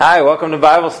Hi, welcome to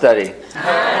Bible study.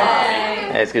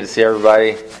 Hi. Hey, it's good to see everybody.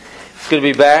 It's good to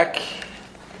be back.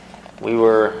 We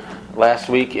were last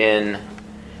week in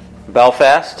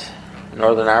Belfast,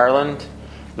 Northern Ireland,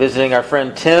 visiting our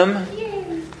friend Tim.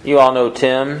 You all know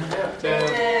Tim.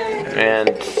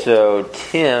 And so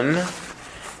Tim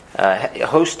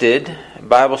hosted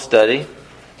Bible study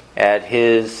at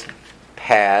his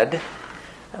pad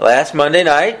last Monday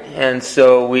night. And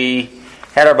so we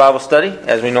had our Bible study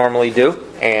as we normally do.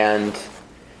 And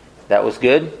that was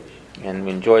good. And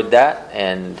we enjoyed that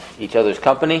and each other's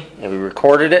company. And we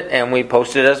recorded it and we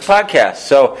posted it as a podcast.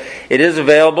 So it is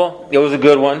available. It was a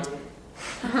good one.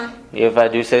 If I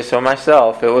do say so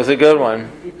myself, it was a good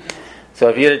one. So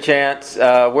if you get a chance,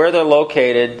 where they're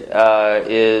located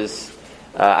is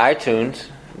iTunes.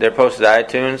 They're posted to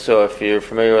iTunes. So if you're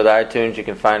familiar with iTunes, you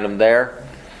can find them there.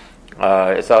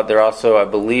 It's out there also, I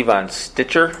believe, on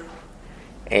Stitcher.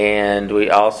 And we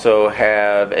also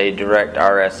have a direct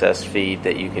RSS feed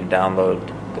that you can download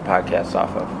the podcast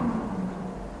off of.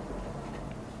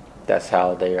 That's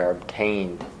how they are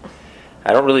obtained.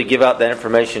 I don't really give out that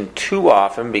information too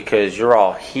often because you're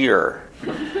all here.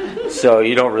 So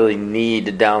you don't really need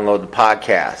to download the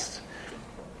podcast.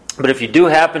 But if you do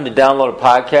happen to download a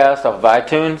podcast off of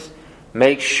iTunes,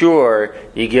 make sure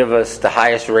you give us the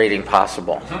highest rating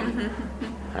possible.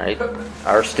 Right?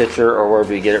 Our Stitcher or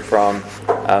wherever you get it from,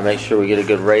 make sure we get a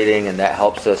good rating, and that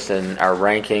helps us in our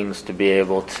rankings to be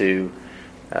able to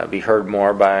be heard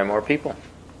more by more people.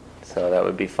 So that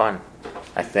would be fun,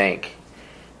 I think.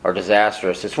 Or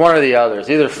disastrous. It's one or the other. It's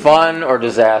either fun or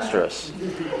disastrous.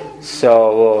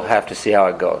 So we'll have to see how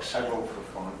it goes. I vote for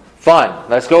fun. Fun.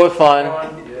 Let's go with fun.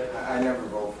 I never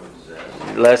vote for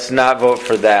disaster. Let's not vote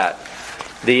for that.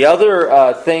 The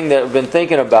other thing that we've been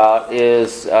thinking about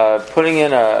is putting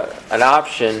in an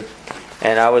option,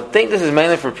 and I would think this is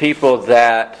mainly for people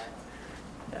that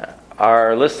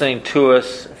are listening to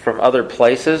us from other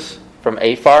places, from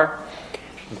AFAR,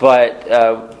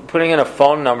 but putting in a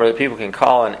phone number that people can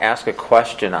call and ask a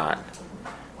question on.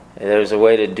 There's a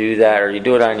way to do that, or you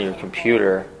do it on your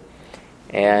computer,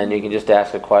 and you can just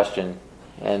ask a question,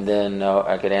 and then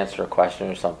I could answer a question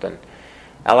or something.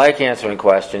 I like answering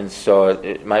questions, so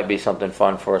it might be something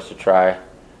fun for us to try,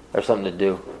 or something to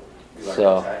do. Like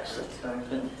So, a text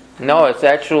no, it's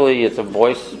a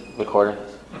voice recording.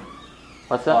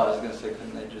 What's Oh, I that? was going to say,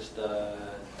 couldn't they just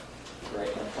write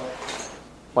info?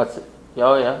 What's it?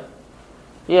 Oh, yeah.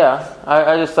 Yeah,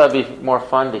 I just thought it'd be more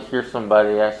fun to hear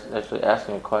somebody actually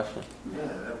asking a question. Yeah,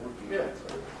 that would be good.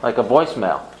 Like a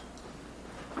voicemail.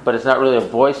 But it's not really a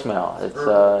voicemail.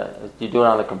 It's you do it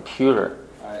on the computer.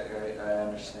 I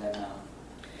understand now.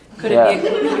 Could Yeah. it be?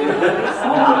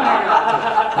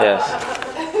 Yes.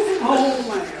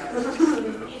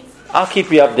 I'll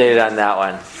keep you updated on that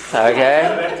one.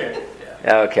 Okay?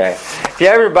 Okay. If you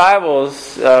have your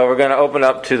Bibles, we're going to open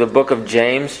up to the book of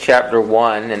James, chapter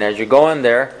 1. And as you're going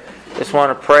there, just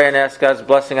want to pray and ask God's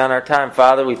blessing on our time.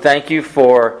 Father, we thank you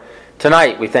for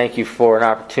tonight. We thank you for an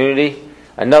opportunity,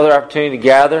 another opportunity to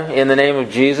gather in the name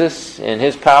of Jesus, in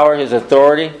His power, His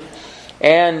authority.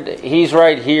 And He's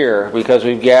right here because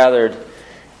we've gathered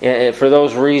for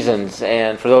those reasons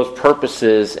and for those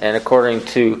purposes and according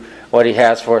to what He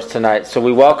has for us tonight. So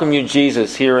we welcome you,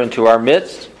 Jesus, here into our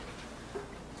midst.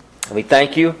 And we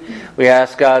thank you. We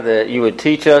ask, God, that you would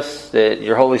teach us, that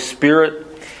your Holy Spirit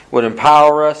would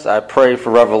empower us. I pray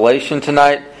for revelation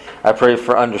tonight. I pray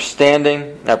for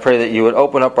understanding. I pray that you would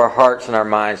open up our hearts and our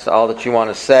minds to all that you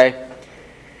want to say.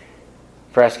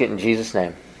 For ask it in Jesus'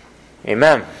 name.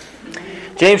 Amen.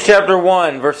 James chapter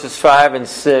 1, verses 5 and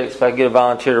 6. If I could get a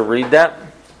volunteer to read that.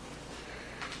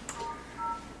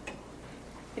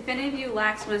 If any of you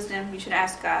lacks wisdom, you should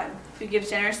ask God, who gives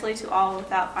generously to all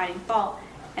without finding fault,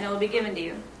 and it will be given to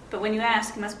you. But when you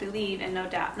ask, you must believe and not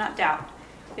doubt,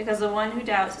 because the one who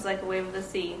doubts is like a wave of the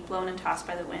sea, blown and tossed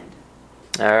by the wind.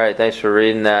 All right, thanks for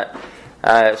reading that.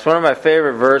 It's one of my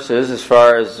favorite verses as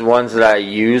far as ones that I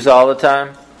use all the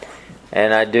time.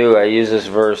 And I use this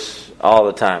verse all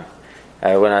the time.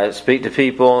 When I speak to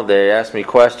people, they ask me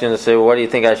questions. They say, well, what do you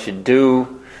think I should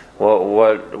do?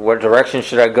 What direction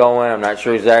should I go in? I'm not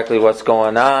sure exactly what's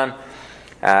going on.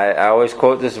 I always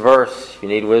quote this verse. If you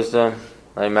need wisdom,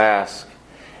 let him ask.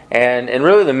 And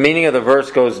really the meaning of the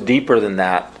verse goes deeper than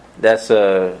that. That's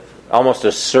almost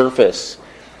a surface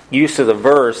use of the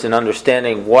verse in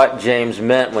understanding what James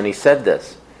meant when he said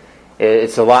this.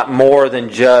 It's a lot more than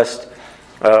just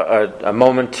a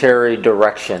momentary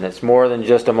direction. It's more than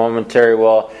just a momentary,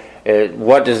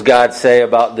 what does God say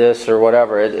about this or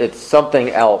whatever. It's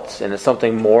something else, and it's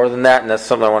something more than that, and that's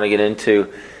something I want to get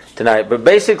into tonight. But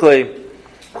basically,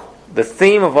 the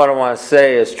theme of what I want to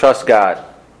say is trust God.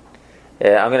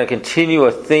 I'm going to continue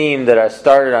a theme that I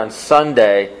started on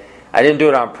Sunday. I didn't do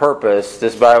it on purpose.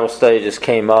 This Bible study just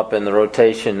came up in the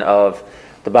rotation of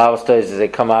the Bible studies as they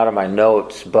come out of my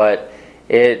notes. But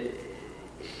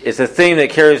it's a theme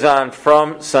that carries on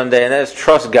from Sunday, and that is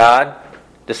trust God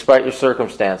despite your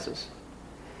circumstances.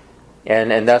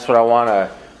 And that's what I want to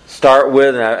start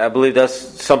with, and I believe that's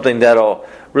something that'll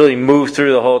really move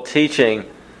through the whole teaching.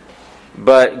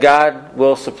 But God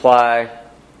will supply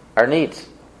our needs.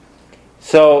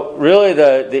 So really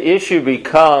the issue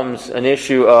becomes an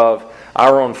issue of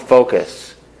our own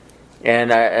focus.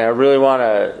 And I really want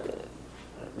to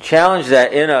challenge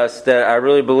that in us, that I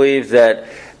really believe that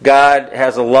God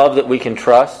has a love that we can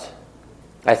trust.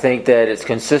 I think that it's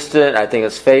consistent. I think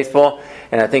it's faithful.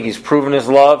 And I think He's proven His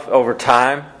love over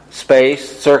time,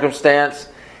 space, circumstance.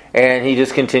 And He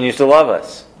just continues to love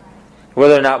us.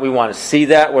 Whether or not we want to see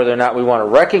that, whether or not we want to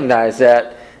recognize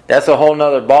that, that's a whole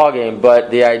nother ballgame.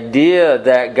 But the idea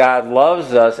that God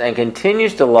loves us and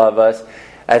continues to love us,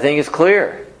 I think is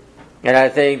clear. And I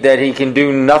think that He can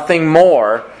do nothing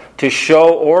more to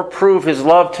show or prove His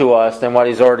love to us than what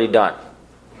He's already done.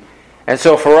 And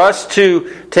so for us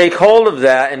to take hold of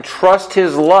that and trust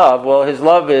His love, well, His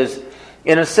love is,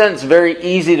 in a sense, very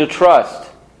easy to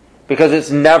trust because it's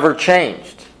never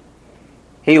changed.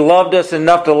 He loved us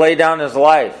enough to lay down His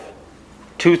life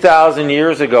 2,000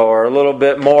 years ago, or a little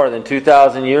bit more than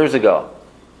 2,000 years ago.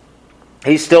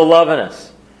 He's still loving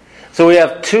us. So we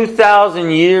have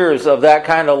 2,000 years of that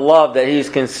kind of love that He's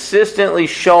consistently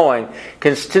showing,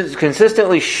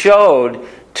 consistently showed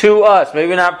to us,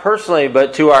 maybe not personally,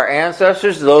 but to our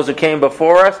ancestors, those who came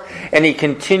before us, and He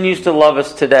continues to love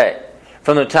us today.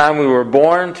 From the time we were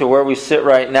born to where we sit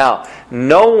right now.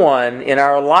 No one in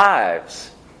our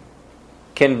lives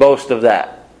can boast of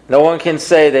that. No one can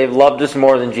say they've loved us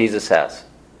more than Jesus has.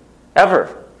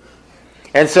 Ever.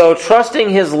 And so trusting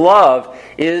His love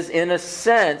is, in a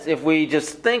sense, if we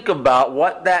just think about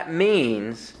what that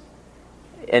means,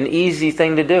 an easy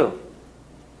thing to do.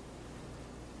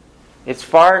 It's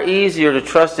far easier to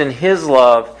trust in His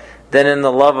love than in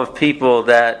the love of people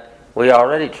that we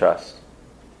already trust.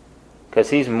 Because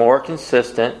He's more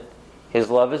consistent, His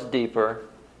love is deeper,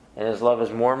 and His love is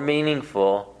more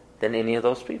meaningful than any of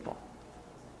those people.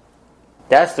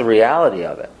 That's the reality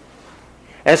of it.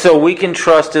 And so we can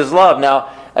trust His love. Now,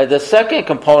 the second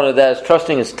component of that is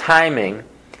trusting His timing.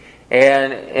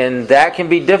 And that can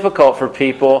be difficult for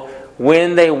people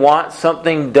when they want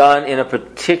something done in a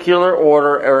particular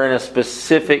order or in a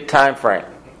specific time frame.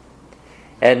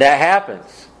 And that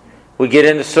happens. We get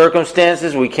into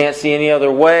circumstances we can't see any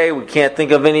other way. We can't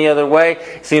think of any other way.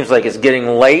 It seems like it's getting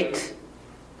late.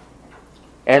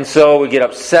 And so we get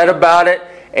upset about it.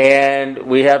 And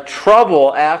we have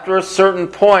trouble after a certain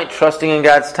point trusting in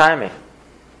God's timing.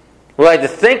 We like to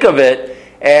think of it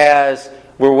as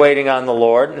we're waiting on the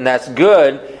Lord, and that's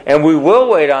good. And we will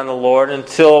wait on the Lord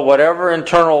until whatever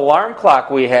internal alarm clock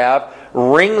we have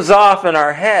rings off in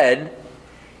our head.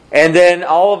 And then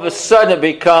all of a sudden it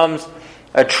becomes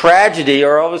a tragedy,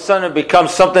 or all of a sudden it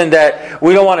becomes something that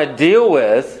we don't want to deal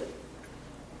with,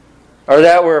 or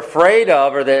that we're afraid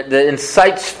of, or that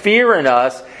incites fear in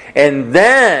us. And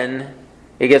then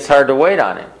it gets hard to wait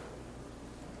on Him.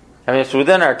 I mean, it's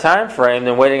within our time frame,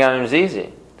 then waiting on Him is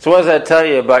easy. So what does that tell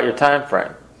you about your time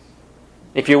frame?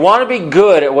 If you want to be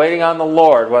good at waiting on the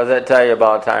Lord, what does that tell you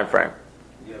about a time frame?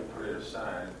 You have to put it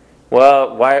aside.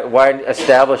 Well, why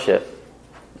establish it?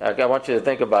 I want you to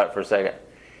think about it for a second.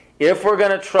 If we're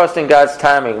going to trust in God's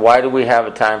timing, why do we have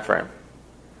a time frame?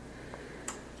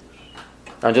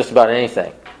 On just about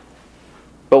anything.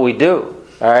 But we do.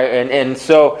 All right, and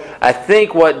so I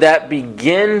think what that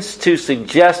begins to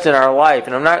suggest in our life,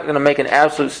 and I'm not going to make an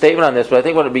absolute statement on this, but I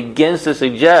think what it begins to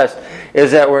suggest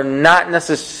is that we're not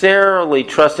necessarily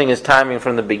trusting His timing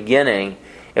from the beginning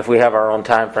if we have our own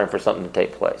time frame for something to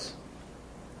take place.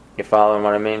 You following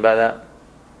what I mean by that?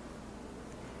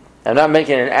 I'm not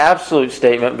making an absolute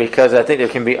statement because I think there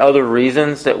can be other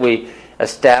reasons that we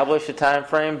establish a time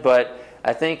frame, but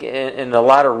I think in a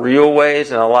lot of real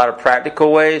ways and a lot of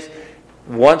practical ways,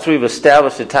 once we've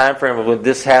established a time frame of when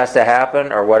this has to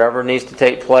happen or whatever needs to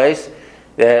take place,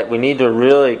 that we need to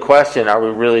really question, are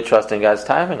we really trusting God's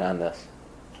timing on this?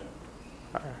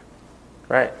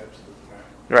 Right.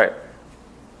 Right.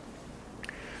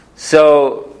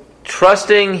 So,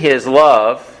 trusting His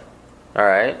love, all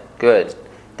right, good.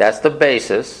 That's the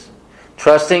basis.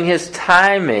 Trusting His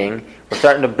timing, we're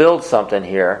starting to build something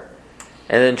here.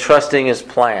 And then trusting His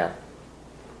plan.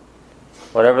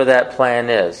 Whatever that plan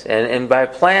is. And by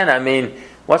plan, I mean,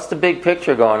 what's the big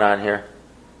picture going on here?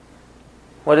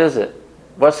 What is it?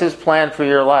 What's His plan for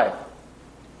your life?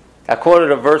 I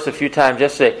quoted a verse a few times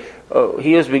yesterday.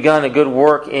 He has begun a good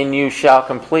work in you shall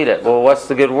complete it. Well, what's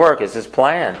the good work? It's His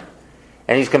plan.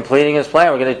 And He's completing His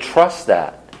plan. We're going to trust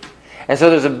that. And so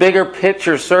there's a bigger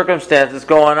picture circumstance that's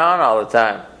going on all the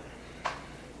time.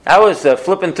 I was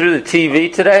flipping through the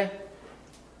TV today.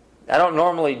 I don't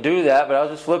normally do that, but I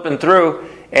was just flipping through.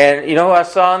 And you know who I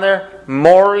saw on there?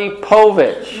 Maury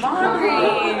Povich.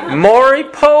 Maury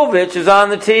Povich is on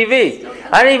the TV.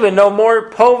 I didn't even know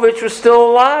Maury Povich was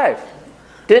still alive.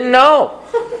 Didn't know.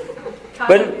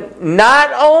 But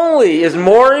not only is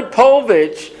Maury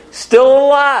Povich still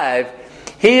alive,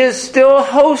 he is still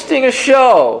hosting a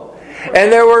show.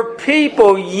 And there were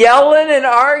people yelling and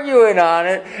arguing on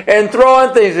it and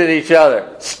throwing things at each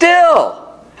other. Still.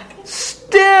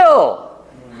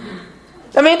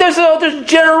 I mean, there's a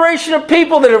generation of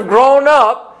people that have grown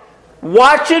up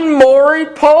watching Maury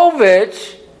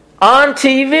Povich on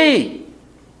TV.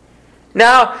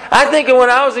 Now, I think when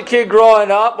I was a kid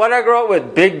growing up, what did I grow up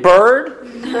with? Big Bird?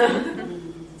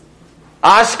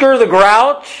 Oscar the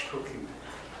Grouch?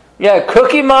 Yeah,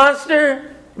 Cookie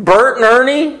Monster? Bert and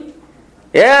Ernie?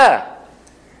 Yeah.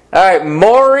 All right,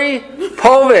 Maury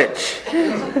Povich.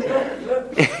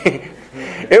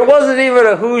 It wasn't even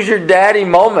a "Who's your daddy"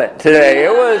 moment today.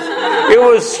 It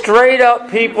was straight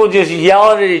up people just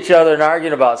yelling at each other and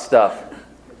arguing about stuff.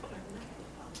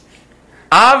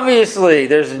 Obviously,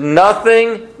 there's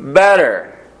nothing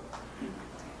better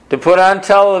to put on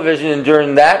television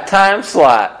during that time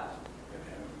slot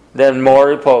than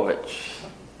Maury Povich.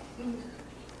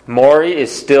 Maury is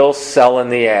still selling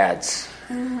the ads.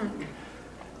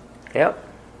 Yep.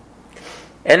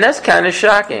 And that's kind of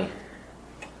shocking.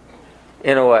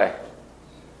 In a way.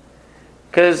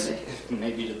 Because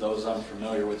maybe to those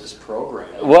unfamiliar with this program.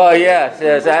 Well, yes.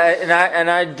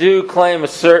 I do claim a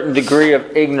certain degree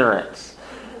of ignorance.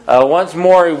 Once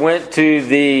Maury went to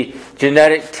the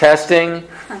genetic testing,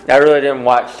 I really didn't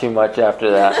watch too much after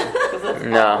that.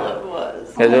 No.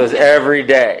 Because it was every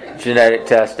day genetic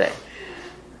testing.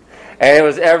 And it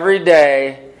was every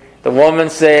day the woman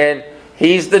saying,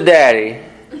 "He's the daddy."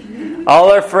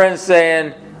 All her friends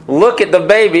saying, "Look at the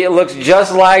baby, it looks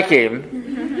just like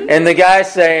him." And the guy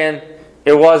saying,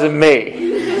 "It wasn't me."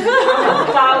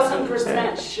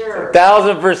 1,000% sure.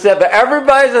 1,000%. But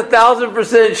everybody's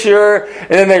 1,000% sure, and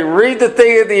then they read the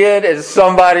thing at the end and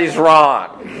somebody's wrong.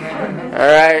 All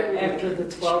right? After the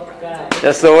 12th guy.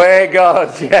 That's the way it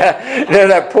goes. Yeah. There's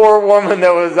that poor woman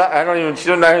that was,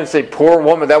 shouldn't even say poor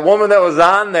woman. That woman that was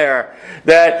on there,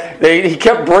 that he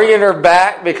kept bringing her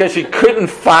back because she couldn't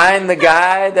find the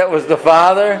guy that was the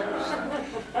father.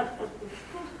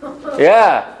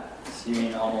 Yeah. You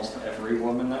mean almost every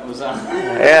woman that was on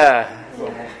there? Yeah.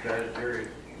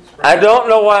 I don't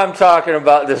know why I'm talking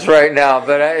about this right now,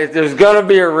 but there's going to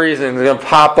be a reason. It's going to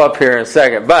pop up here in a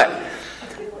second. But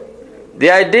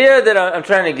the idea that I'm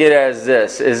trying to get at is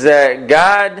this, is that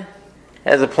God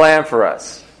has a plan for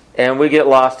us, and we get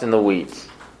lost in the weeds.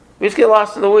 We just get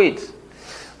lost in the weeds.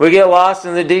 We get lost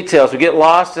in the details. We get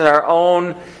lost in our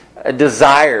own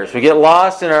desires. We get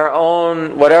lost in our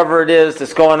own whatever it is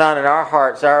that's going on in our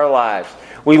hearts, our lives.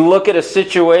 We look at a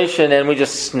situation and we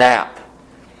just snap.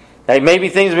 Like maybe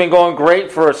things have been going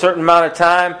great for a certain amount of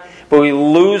time, but we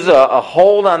lose a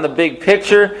hold on the big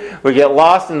picture. We get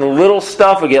lost in the little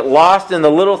stuff. We get lost in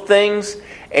the little things,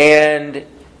 and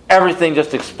everything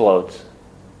just explodes.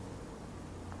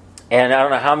 And I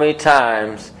don't know how many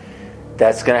times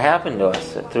that's going to happen to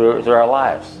us through our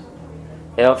lives.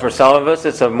 You know, for some of us,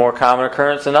 it's a more common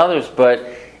occurrence than others, but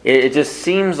it just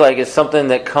seems like it's something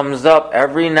that comes up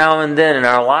every now and then in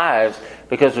our lives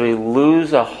because we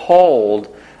lose a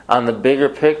hold on the bigger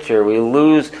picture. We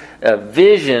lose a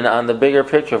vision on the bigger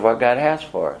picture of what God has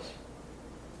for us.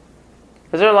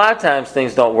 Because there are a lot of times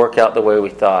things don't work out the way we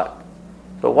thought.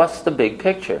 But what's the big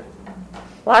picture?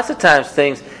 Lots of times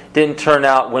things didn't turn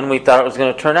out when we thought it was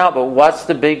going to turn out, but what's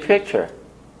the big picture?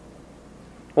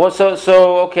 Well,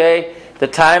 so okay, the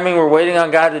timing, we're waiting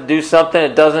on God to do something,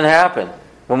 it doesn't happen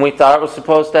when we thought it was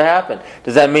supposed to happen.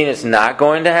 Does that mean it's not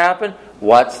going to happen?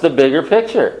 What's the bigger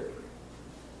picture?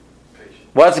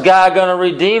 What's God going to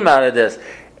redeem out of this?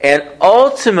 And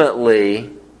ultimately,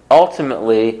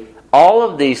 all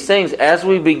of these things, as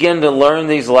we begin to learn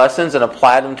these lessons and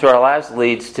apply them to our lives,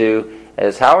 leads to,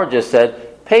 as Howard just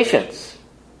said, patience.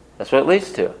 That's what it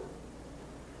leads to.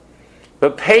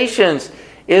 But patience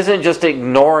isn't just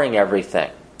ignoring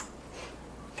everything.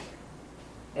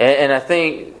 And I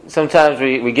think sometimes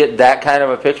we get that kind of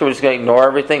a picture. We're just going to ignore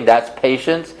everything. That's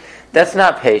patience. That's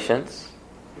not patience.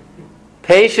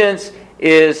 Patience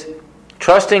is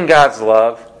trusting God's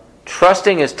love,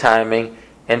 trusting His timing,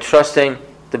 and trusting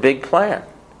the big plan.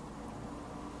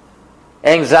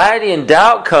 Anxiety and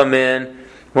doubt come in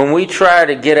when we try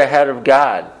to get ahead of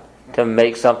God to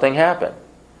make something happen.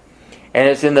 And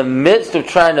it's in the midst of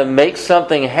trying to make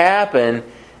something happen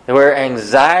where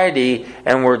anxiety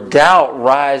and where doubt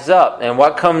rise up. And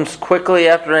what comes quickly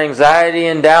after anxiety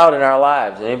and doubt in our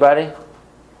lives? Anybody?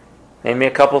 Name me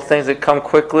a couple of things that come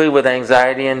quickly with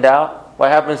anxiety and doubt.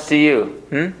 What happens to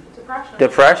you?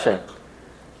 Depression.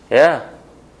 Yeah.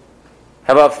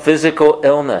 How about physical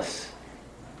illness?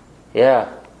 Yeah.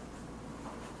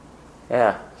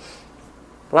 A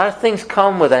lot of things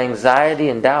come with anxiety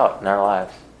and doubt in our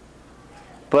lives.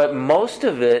 But most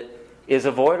of it is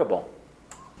avoidable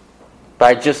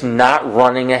by just not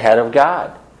running ahead of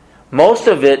God. Most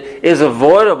of it is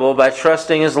avoidable by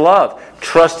trusting His love,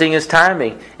 trusting His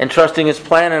timing, and trusting His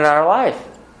plan in our life.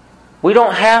 We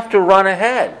don't have to run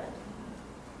ahead.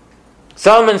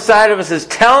 Some inside of us is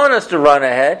telling us to run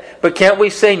ahead, but can't we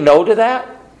say no to that?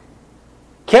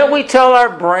 Can't we tell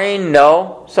our brain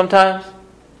no sometimes?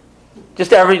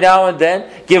 Just every now and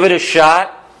then, give it a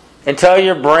shot and tell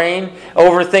your brain,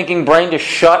 overthinking brain, to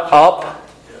shut up?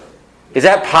 Is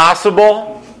that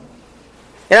possible?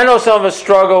 And I know some of us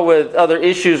struggle with other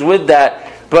issues with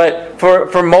that, but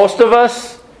for most of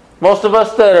us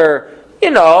that are,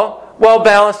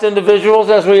 well-balanced individuals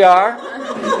as we are,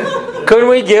 couldn't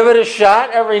we give it a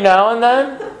shot every now and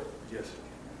then? Yes.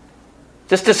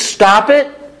 Just to stop it?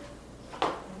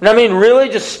 And I mean, really,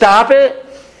 just stop it?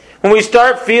 When we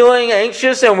start feeling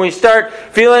anxious and we start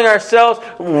feeling ourselves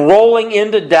rolling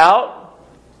into doubt,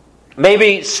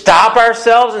 maybe stop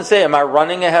ourselves and say, am I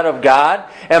running ahead of God?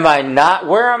 Am I not?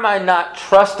 Where am I not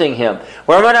trusting Him?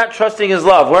 Where am I not trusting His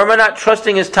love? Where am I not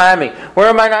trusting His timing? Where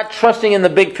am I not trusting in the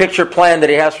big picture plan that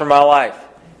He has for my life?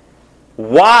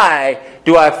 Why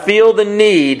do I feel the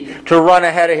need to run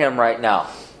ahead of Him right now?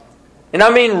 And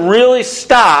I mean really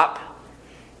stop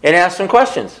and ask some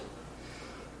questions.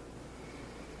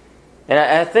 And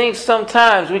I think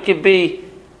sometimes we could be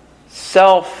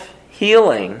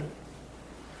self-healing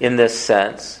in this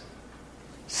sense,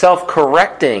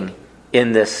 self-correcting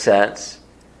in this sense,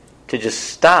 to just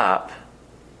stop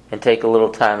and take a little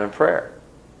time in prayer.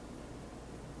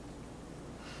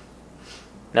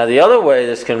 Now, the other way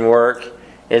this can work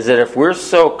is that if we're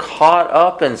so caught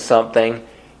up in something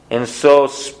and so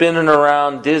spinning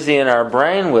around dizzy in our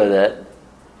brain with it,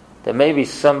 that maybe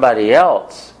somebody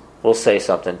else will say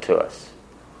something to us.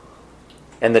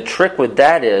 And the trick with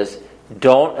that is,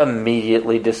 don't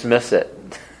immediately dismiss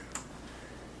it.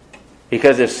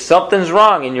 Because if something's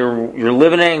wrong and you're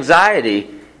living in anxiety,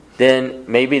 then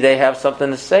maybe they have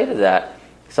something to say to that.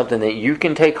 Something that you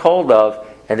can take hold of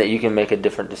and that you can make a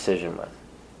different decision with.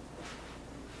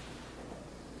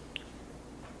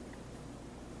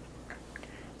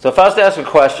 So if I was to ask a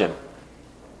question,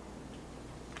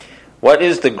 what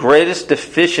is the greatest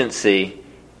deficiency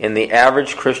in the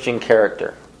average Christian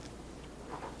character?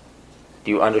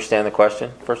 Do you understand the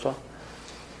question, first of all?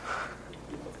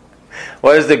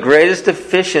 What is the greatest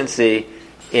deficiency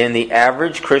in the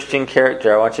average Christian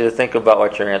character? I want you to think about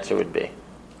what your answer would be.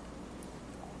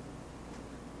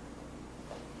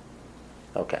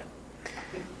 Okay.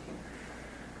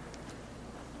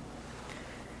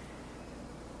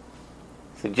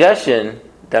 Suggestion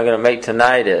that I'm going to make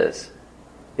tonight is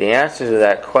the answer to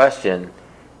that question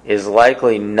is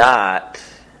likely not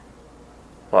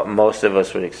what most of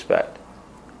us would expect.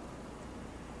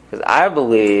 Because I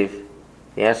believe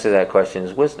the answer to that question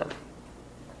is wisdom.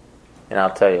 And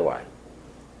I'll tell you why.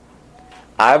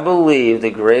 I believe the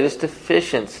greatest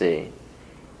deficiency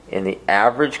in the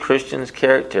average Christian's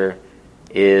character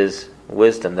is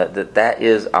wisdom. That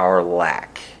is our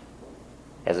lack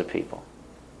as a people,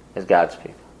 as God's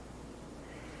people.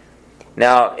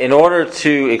 Now, in order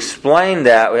to explain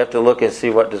that, we have to look and see,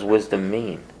 what does wisdom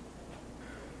mean?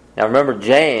 Now remember,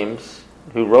 James,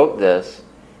 who wrote this,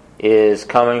 is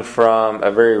coming from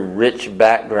a very rich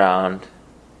background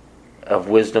of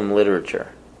wisdom literature.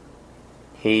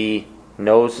 He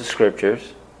knows the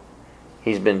Scriptures.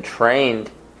 He's been trained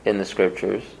in the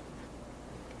Scriptures.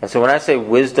 And so when I say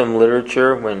wisdom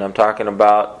literature, when I'm talking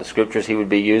about the Scriptures he would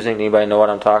be using, anybody know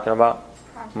what I'm talking about?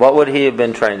 Proverbs. What would he have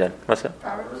been trained in? What's that?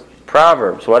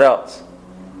 Proverbs. What else?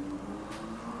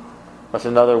 What's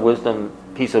another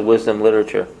piece of wisdom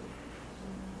literature?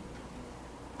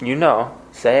 You know.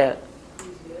 Say it.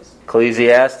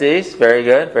 Ecclesiastes. Very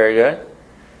good. Very good.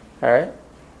 All right.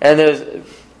 And there's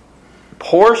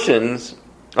portions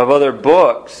of other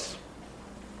books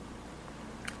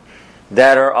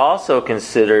that are also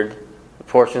considered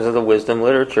portions of the wisdom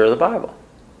literature of the Bible.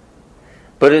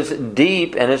 But it's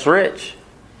deep and it's rich.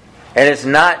 And it's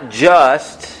not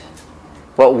just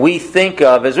what we think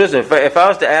of as wisdom. If I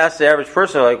was to ask the average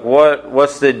person, like,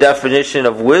 what's the definition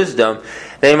of wisdom?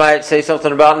 They might say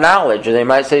something about knowledge, or they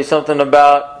might say something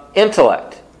about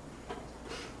intellect.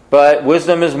 But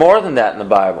wisdom is more than that in the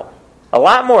Bible. A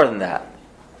lot more than that.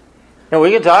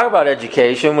 We can talk about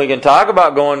education. We can talk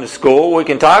about going to school. We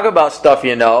can talk about stuff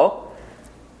you know.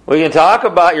 We can talk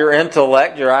about your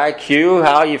intellect, your IQ,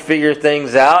 how you figure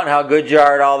things out, and how good you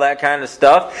are at all that kind of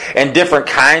stuff, and different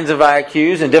kinds of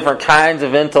IQs and different kinds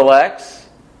of intellects.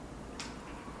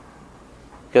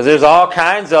 Because there's all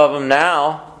kinds of them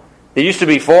now. There used to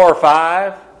be 4 or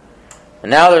 5,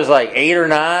 and now there's like 8 or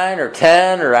 9 or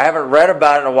 10, or I haven't read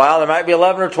about it in a while. There might be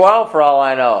 11 or 12 for all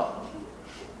I know.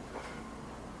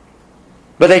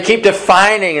 But they keep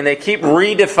defining and they keep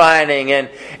redefining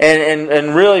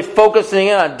and really focusing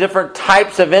in on different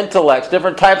types of intellects,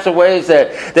 different types of ways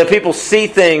that people see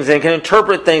things and can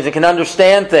interpret things and can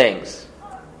understand things.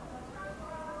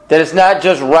 That it's not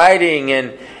just writing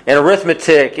and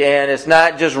arithmetic, and it's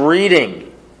not just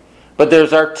reading. But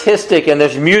there's artistic and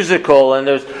there's musical and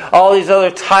there's all these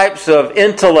other types of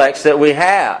intellects that we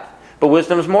have. But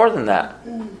wisdom is more than that.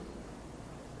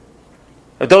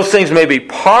 Those things may be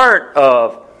part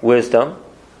of wisdom,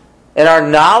 and our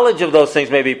knowledge of those things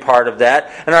may be part of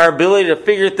that, and our ability to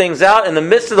figure things out in the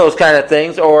midst of those kind of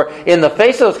things, or in the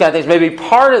face of those kind of things, may be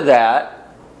part of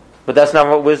that, but that's not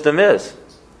what wisdom is.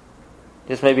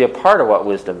 This may be a part of what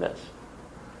wisdom is.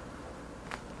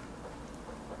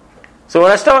 So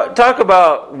when I talk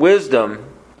about wisdom,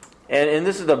 and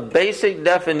this is the basic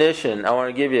definition I want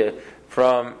to give you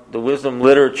from the wisdom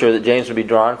literature that James would be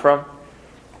drawn from.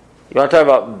 You want to talk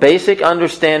about basic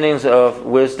understandings of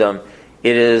wisdom,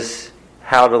 it is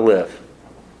how to live.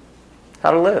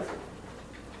 How to live.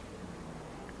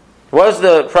 What's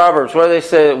the Proverbs? What do they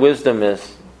say that wisdom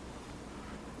is?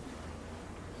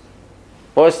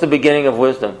 What's the beginning of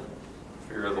wisdom?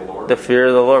 Fear of the Lord. The fear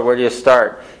of the Lord. Where do you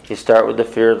start? You start with the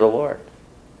fear of the Lord.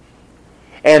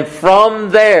 And from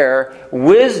there,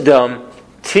 wisdom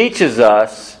teaches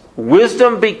us,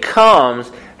 wisdom becomes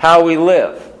how we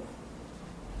live.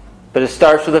 But it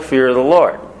starts with the fear of the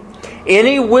Lord.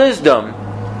 Any wisdom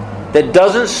that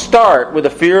doesn't start with the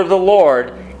fear of the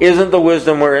Lord isn't the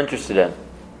wisdom we're interested in.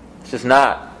 It's just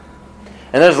not.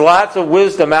 And there's lots of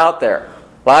wisdom out there.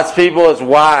 Lots of people is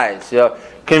wise.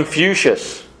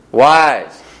 Confucius,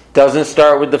 wise. Doesn't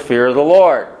start with the fear of the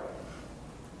Lord.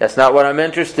 That's not what I'm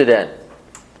interested in.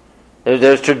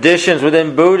 There's traditions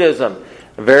within Buddhism.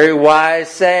 Very wise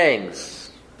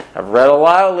sayings. I've read a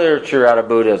lot of literature out of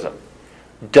Buddhism.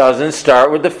 Doesn't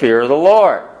start with the fear of the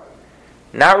Lord.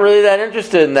 Not really that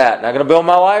interested in that. Not going to build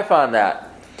my life on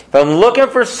that. If I'm looking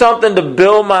for something to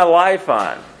build my life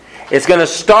on, it's going to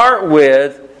start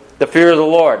with the fear of the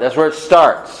Lord. That's where it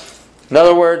starts. In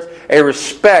other words, a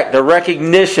respect, a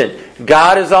recognition.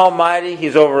 God is almighty.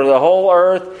 He's over the whole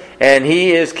earth. And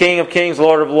He is King of kings,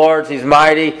 Lord of lords. He's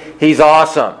mighty. He's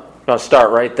awesome. I'm going to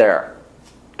start right there.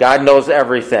 God knows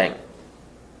everything.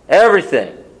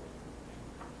 Everything.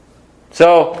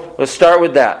 So, let's start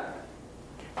with that.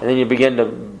 And then you begin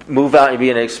to move out and you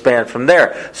begin to expand from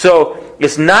there. So,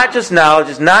 it's not just knowledge,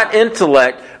 it's not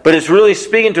intellect, but it's really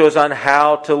speaking to us on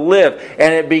how to live.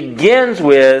 And it begins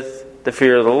with the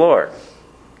fear of the Lord.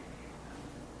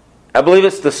 I believe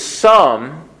it's the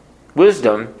sum,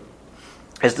 wisdom,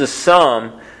 is the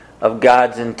sum of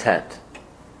God's intent.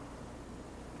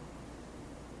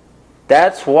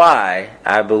 That's why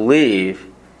I believe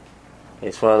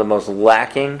it's one of the most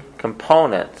lacking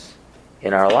components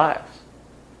in our lives.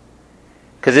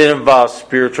 Because it involves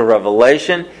spiritual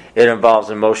revelation, it involves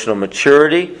emotional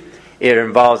maturity, it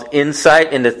involves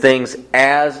insight into things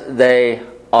as they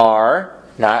are,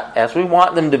 not as we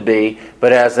want them to be,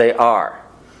 but as they are.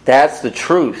 That's the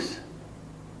truth.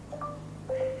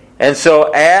 And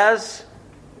so as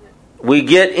we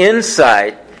get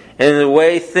insight into the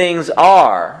way things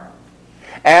are,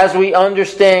 as we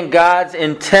understand God's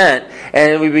intent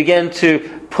and we begin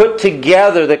to put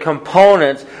together the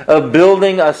components of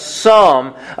building a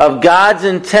sum of God's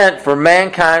intent for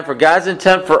mankind, for God's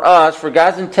intent for us, for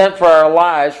God's intent for our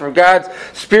lives, for God's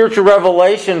spiritual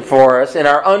revelation for us, and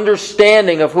our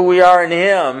understanding of who we are in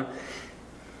Him,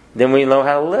 then we know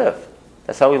how to live.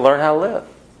 That's how we learn how to live.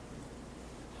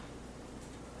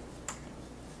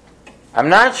 I'm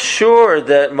not sure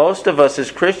that most of us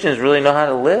as Christians really know how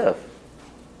to live.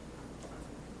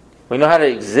 We know how to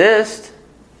exist.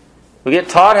 We get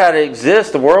taught how to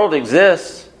exist. The world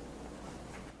exists.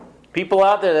 People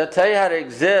out there, they'll tell you how to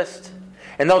exist.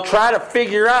 And they'll try to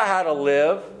figure out how to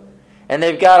live. And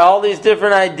they've got all these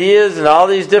different ideas and all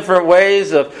these different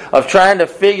ways of trying to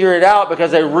figure it out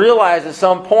because they realize at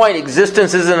some point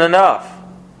existence isn't enough.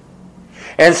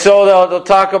 And so they'll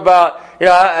talk about,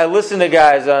 I listen to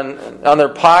guys on their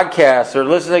podcasts or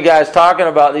listen to guys talking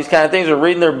about these kind of things or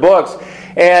reading their books,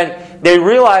 and they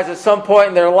realize at some point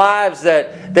in their lives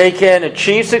that they can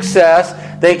achieve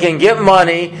success, they can get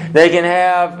money, they can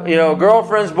have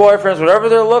girlfriends, boyfriends, whatever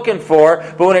they're looking for,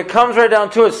 but when it comes right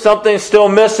down to it, something's still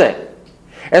missing.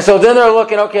 And so then they're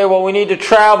looking, okay, well, we need to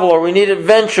travel, or we need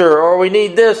adventure, or we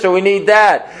need this, or we need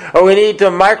that, or we need to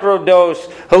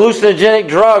microdose hallucinogenic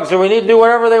drugs, or we need to do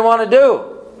whatever they want to do.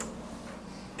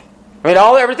 I mean,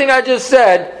 everything I just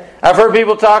said, I've heard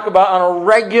people talk about on a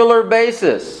regular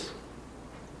basis.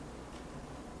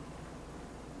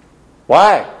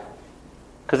 Why?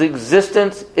 Because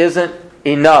existence isn't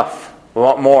enough. We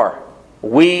want more.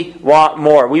 We want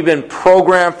more. We've been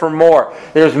programmed for more.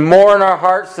 There's more in our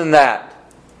hearts than that.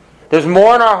 There's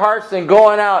more in our hearts than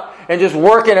going out and just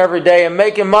working every day and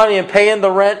making money and paying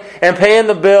the rent and paying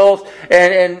the bills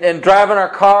and driving our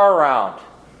car around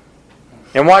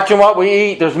and watching what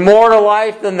we eat. There's more to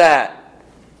life than that.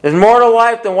 There's more to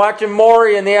life than watching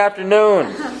Maury in the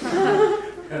afternoon.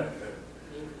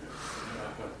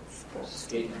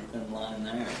 Skating a thin line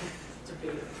there.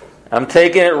 I'm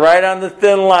taking it right on the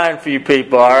thin line for you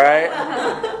people, all right?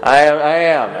 I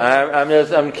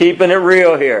am. I'm keeping it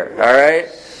real here, all right?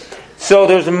 So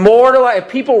there's more to life.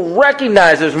 People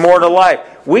recognize there's more to life.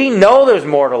 We know there's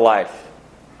more to life.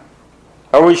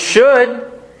 Or we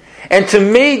should. And to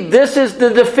me, this is the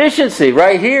deficiency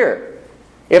right here.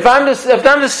 If I'm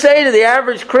to say to the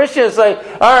average Christian, it's like,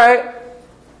 all right,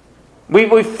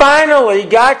 we finally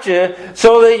got you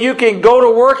so that you can go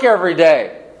to work every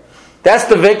day. That's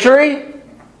the victory?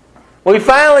 We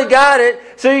finally got it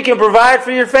so you can provide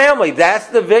for your family. That's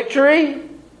the victory?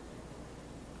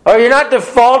 Or you're not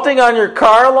defaulting on your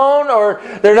car loan, or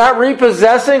they're not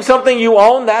repossessing something you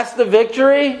own. That's the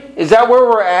victory? Is that where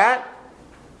we're at?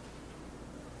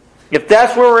 If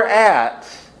that's where we're at,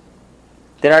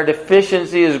 then our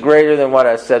deficiency is greater than what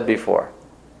I said before.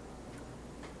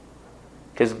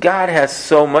 Because God has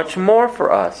so much more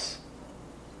for us.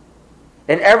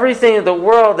 And everything in the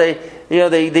world, they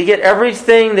get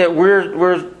everything that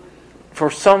we're for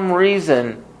some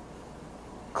reason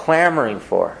clamoring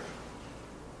for.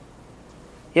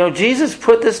 Jesus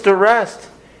put this to rest.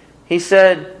 He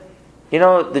said,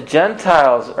 the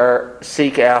Gentiles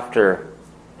seek after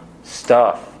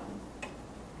stuff.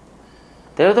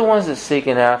 They're the ones that are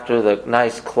seeking after the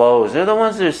nice clothes. They're the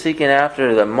ones that are seeking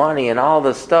after the money and all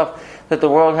the stuff that the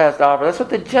world has to offer. That's what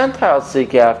the Gentiles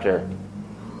seek after.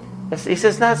 He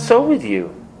says, not so with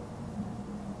you.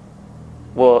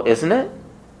 Well, isn't it?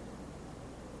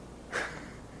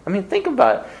 I mean, think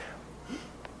about it.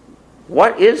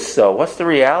 What is so? What's the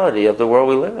reality of the world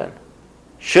we live in?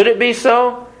 Should it be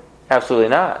so? Absolutely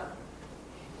not.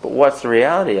 But what's the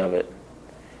reality of it?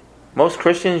 Most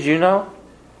Christians,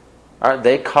 aren't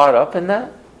they caught up in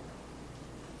that?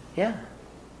 Yeah.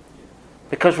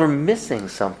 Because we're missing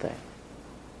something.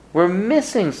 We're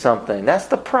missing something. That's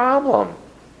the problem.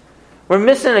 We're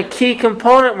missing a key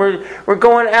component. We're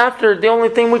going after the only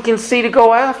thing we can see to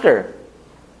go after.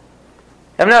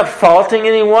 I'm not faulting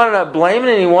anyone. I'm not blaming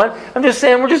anyone. I'm just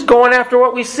saying we're just going after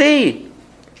what we see.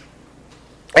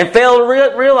 And fail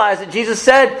to realize that Jesus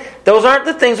said those aren't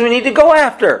the things we need to go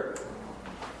after.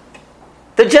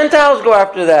 The Gentiles go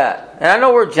after that. And I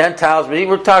know we're Gentiles, but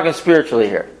we're talking spiritually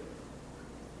here.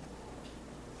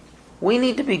 We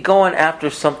need to be going after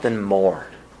something more.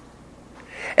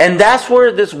 And that's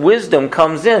where this wisdom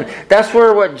comes in. That's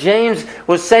where what James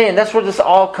was saying, that's where this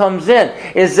all comes in.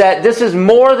 Is that this is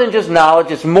more than just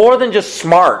knowledge, it's more than just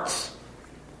smarts.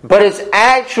 But it's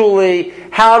actually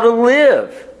how to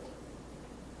live.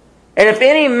 And if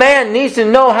any man needs to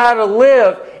know how to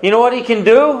live, you know what he can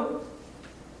do?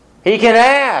 He can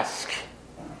ask.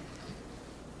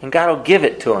 And God will give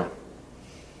it to him.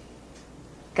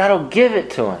 God will give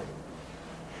it to him.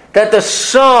 That the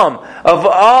sum of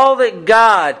all that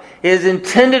God is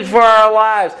intended for our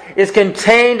lives is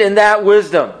contained in that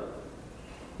wisdom.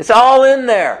 It's all in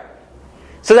there.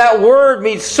 So that word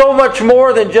means so much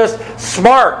more than just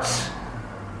smarts.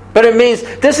 But it means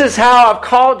this is how I've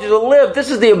called you to live. This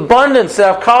is the abundance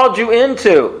that I've called you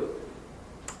into.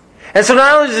 And so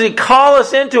not only does He call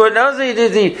us into it, not only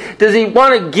does He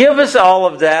want to give us all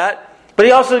of that, but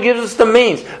He also gives us the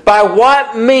means. By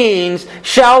what means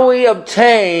shall we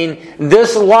obtain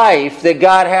this life that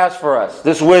God has for us?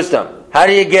 This wisdom. How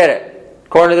do you get it?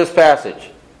 According to this passage.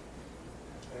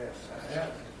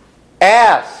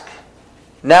 Ask.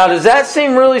 Now, does that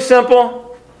seem really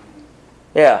simple?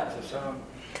 Yeah.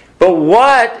 But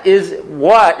what is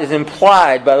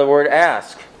implied by the word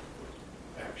ask?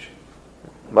 Action.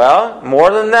 Well,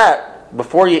 more than that.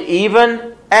 Before you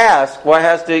even ask, what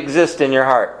has to exist in your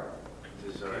heart?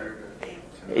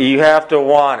 You have to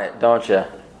want it, don't you?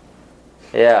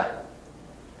 Yeah.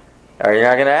 Or you're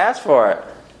not going to ask for it.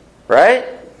 Right?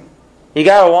 You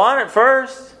got to want it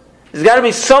first. There's got to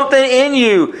be something in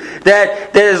you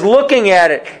that is looking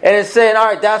at it and is saying, all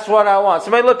right, that's what I want.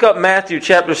 Somebody look up Matthew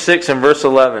chapter 6 and verse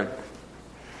 11.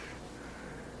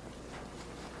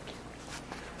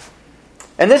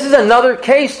 And this is another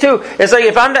case too. It's like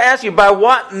if I'm to ask you, by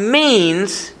what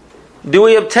means do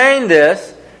we obtain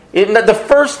this? The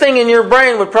first thing in your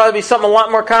brain would probably be something a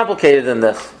lot more complicated than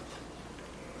this.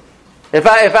 If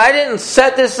I didn't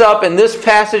set this up in this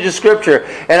passage of Scripture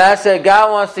and I said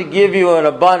God wants to give you an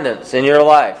abundance in your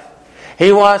life.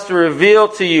 He wants to reveal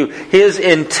to you His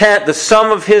intent, the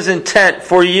sum of His intent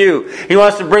for you. He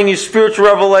wants to bring you spiritual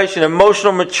revelation,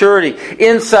 emotional maturity,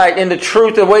 insight into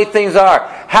truth, the way things are.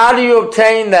 How do you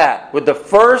obtain that? Would the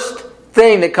first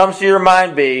thing that comes to your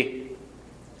mind be,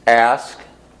 ask?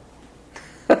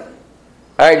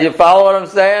 Alright, do you follow what I'm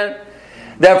saying?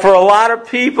 That for a lot of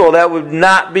people, that would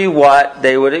not be what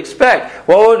they would expect.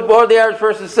 What would the average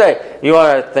person say? You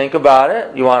want to think about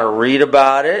it? You want to read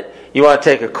about it? You want to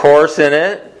take a course in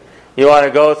it? You want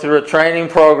to go through a training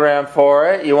program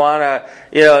for it? You want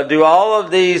to, do all of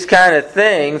these kind of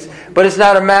things, but it's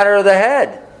not a matter of the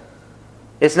head.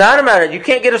 It's not a matter. You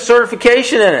can't get a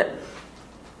certification in it.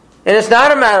 And it's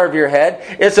not a matter of your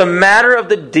head. It's a matter of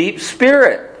the deep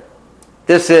spirit.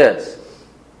 This is.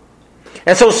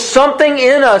 And so something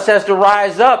in us has to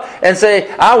rise up and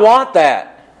say, I want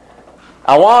that.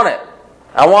 I want it.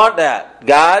 I want that.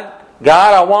 God,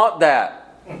 I want that.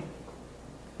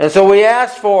 And so we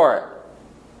ask for it.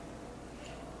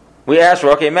 We ask for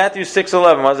it. Okay, Matthew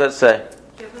 6:11, what does that say?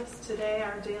 Give us today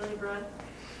our daily bread.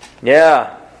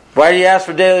 Yeah. Why do you ask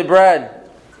for daily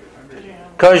bread?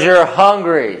 Because you're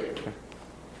hungry.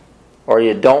 Or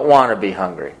you don't want to be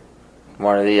hungry.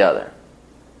 One or the other.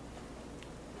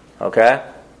 Okay?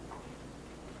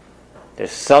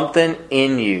 There's something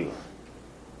in you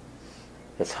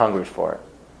that's hungry for it.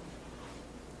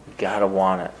 You gotta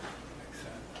want it.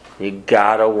 You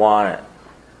gotta want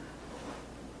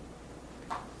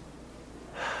it.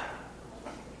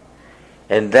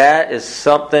 And that is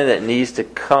something that needs to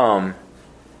come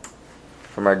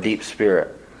from our deep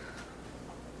spirit.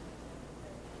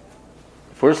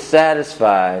 If we're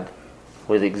satisfied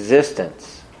with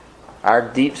existence, our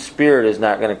deep spirit is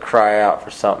not going to cry out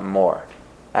for something more.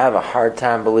 I have a hard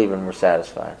time believing we're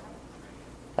satisfied.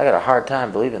 I got a hard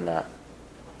time believing that.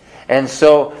 And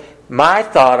so, my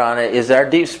thought on it is our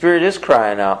deep spirit is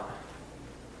crying out.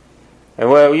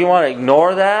 And whether you want to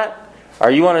ignore that,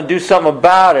 or you want to do something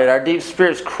about it, our deep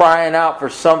spirit's crying out for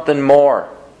something more.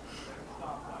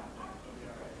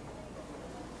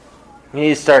 We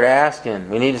need to start asking.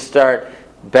 We need to start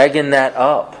begging that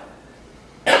up.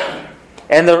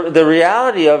 And the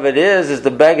reality of it is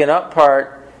the begging up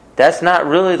part, that's not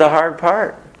really the hard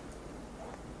part.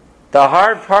 The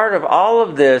hard part of all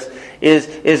of this is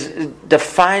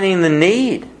defining the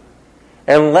need.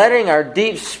 And letting our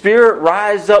deep spirit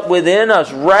rise up within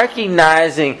us,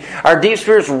 recognizing our deep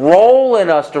spirit's role in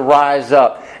us to rise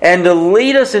up and to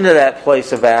lead us into that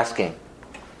place of asking.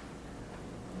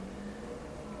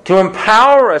 To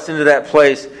empower us into that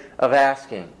place of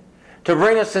asking. To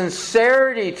bring a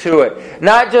sincerity to it.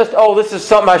 Not just, this is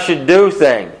something I should do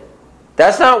thing.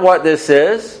 That's not what this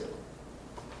is.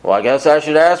 Well, I guess I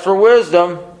should ask for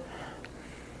wisdom.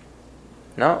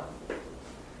 No.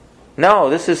 No,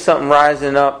 this is something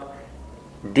rising up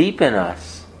deep in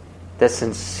us that's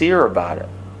sincere about it.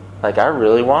 Like, I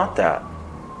really want that.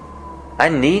 I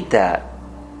need that.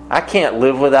 I can't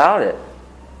live without it.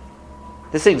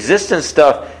 This existence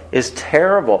stuff is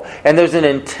terrible. And there's an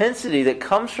intensity that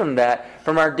comes from that,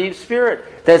 from our deep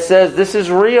spirit, that says this is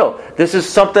real. This is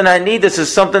something I need. This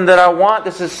is something that I want.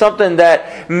 This is something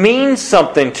that means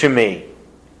something to me.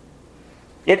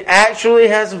 It actually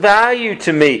has value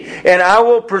to me. And I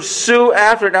will pursue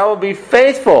after it. And I will be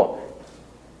faithful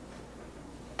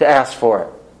to ask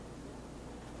for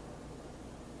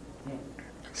it.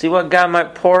 See what God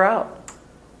might pour out.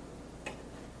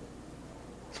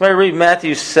 Somebody read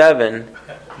Matthew 7,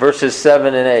 verses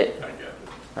 7 and 8.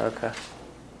 Okay.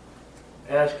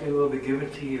 Ask and it will be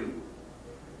given to you.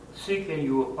 Seek and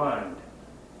you will find.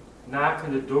 Knock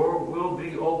and the door will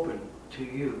be open to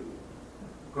you.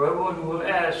 For everyone who will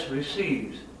ask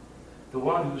receives. The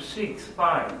one who seeks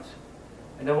finds.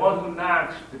 And the one who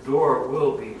knocks, the door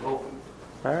will be opened.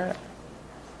 All right.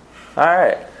 All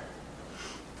right.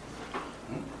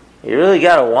 You really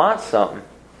got to want something.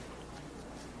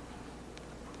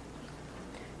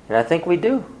 And I think we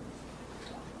do.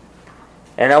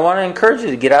 And I want to encourage you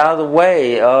to get out of the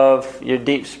way of your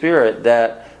deep spirit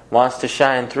that wants to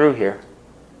shine through here.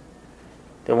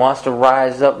 that wants to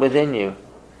rise up within you.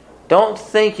 Don't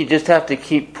think you just have to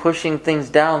keep pushing things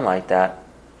down like that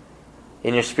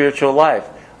in your spiritual life.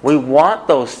 We want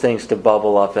those things to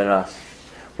bubble up in us.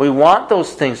 We want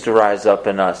those things to rise up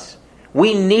in us.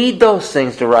 We need those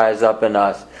things to rise up in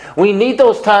us. We need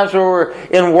those times where we're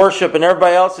in worship and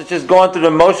everybody else is just going through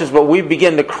the motions, but we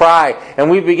begin to cry and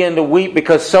we begin to weep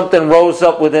because something rose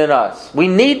up within us. We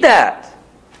need that.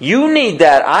 You need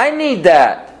that. I need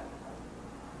that.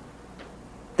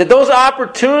 That those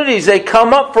opportunities, they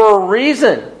come up for a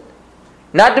reason.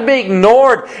 Not to be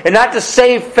ignored and not to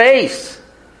save face.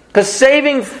 Because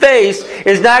saving face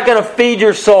is not going to feed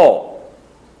your soul.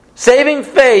 Saving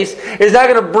face is not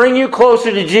going to bring you closer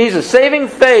to Jesus. Saving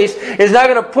face is not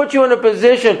going to put you in a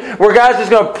position where God's just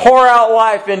going to pour out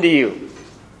life into you.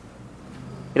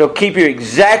 It'll keep you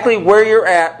exactly where you're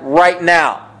at right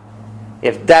now.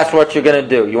 If that's what you're going to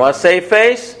do. You want to save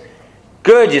face?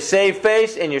 Good, you save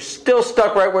face and you're still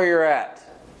stuck right where you're at.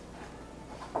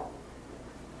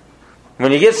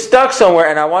 When you get stuck somewhere,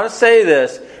 and I want to say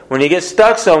this, when you get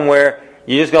stuck somewhere,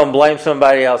 you're just going to blame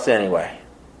somebody else anyway.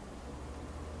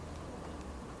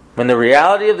 When the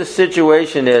reality of the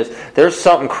situation is there's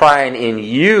something crying in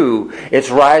you, it's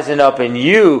rising up in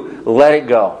you, let it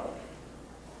go.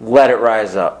 Let it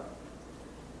rise up.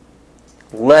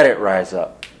 Let it rise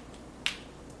up.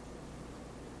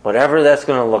 Whatever that's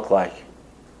going to look like.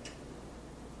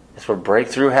 That's where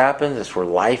breakthrough happens. That's where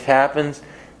life happens.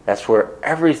 That's where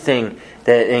everything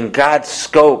that in God's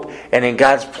scope and in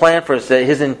God's plan for us, that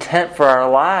His intent for our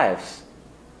lives.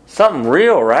 Something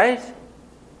real, right?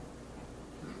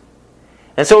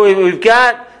 And so we've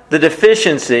got the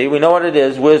deficiency. We know what it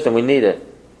is. Wisdom. We need it.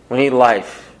 We need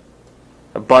life.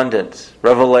 Abundance.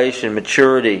 Revelation.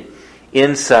 Maturity.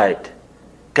 Insight.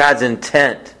 God's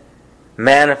intent.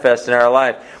 Manifest in our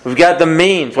life. We've got the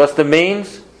means. What's the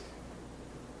means?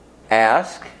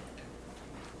 Ask.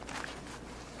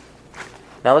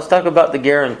 Now let's talk about the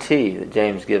guarantee that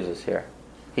James gives us here.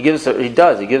 He gives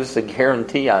us a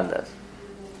guarantee on this.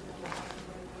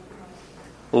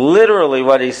 Literally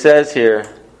what he says here,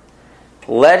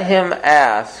 let him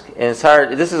ask, and it's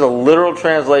hard, this is a literal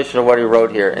translation of what he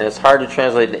wrote here, and it's hard to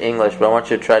translate into English, but I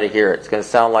want you to try to hear it. It's going to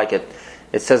sound like it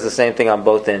says the same thing on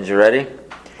both ends. You ready?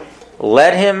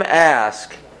 Let him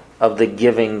ask of the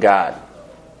giving God.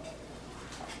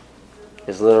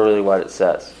 Is literally what it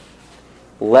says.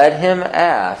 Let him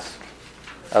ask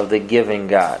of the giving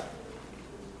God.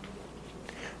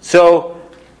 So,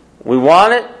 we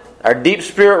want it. Our deep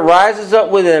spirit rises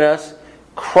up within us,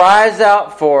 cries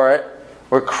out for it.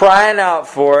 We're crying out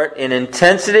for it in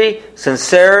intensity,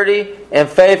 sincerity, and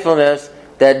faithfulness.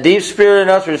 That deep spirit in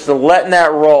us, we're just letting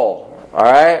that roll.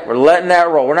 Alright? We're letting that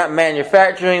roll. We're not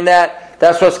manufacturing that.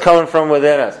 That's what's coming from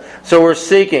within us. So we're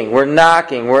seeking, we're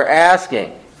knocking, we're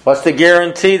asking. What's the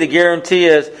guarantee? The guarantee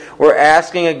is we're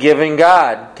asking a giving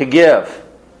God to give.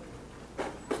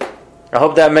 I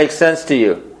hope that makes sense to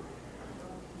you.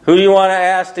 Who do you want to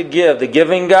ask to give? The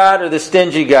giving God or the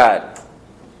stingy God?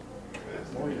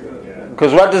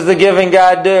 Because what does the giving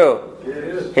God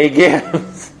do? He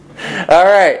gives. All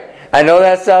right. I know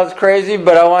that sounds crazy,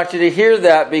 but I want you to hear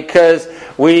that because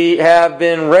we have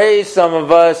been raised, some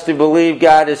of us, to believe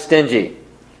God is stingy.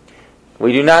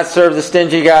 We do not serve the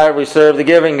stingy God, we serve the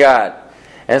giving God.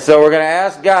 And so we're going to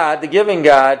ask God, the giving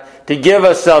God, to give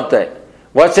us something.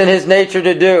 What's in His nature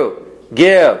to do?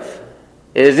 Give.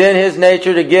 It is in His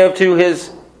nature to give to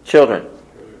His children.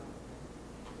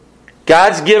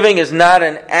 God's giving is not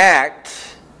an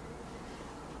act.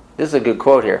 This is a good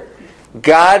quote here.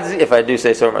 If I do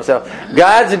say so myself,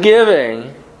 God's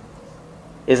giving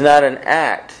is not an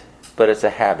act, but it's a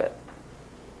habit.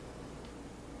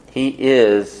 He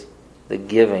is the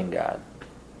giving God.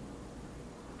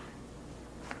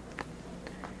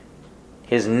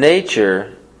 His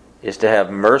nature is to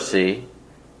have mercy,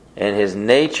 and His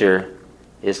nature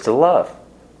is to love.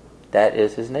 That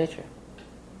is His nature.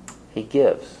 He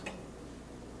gives.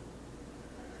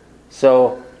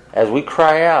 So, as we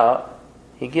cry out,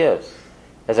 He gives.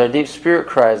 As our deep spirit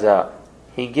cries out,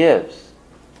 He gives.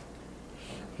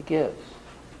 He gives.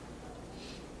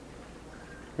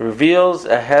 He reveals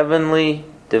a heavenly,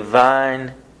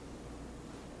 divine,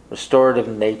 restorative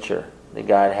nature that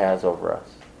God has over us.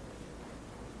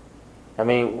 I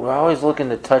mean, we're always looking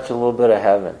to touch a little bit of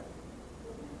heaven.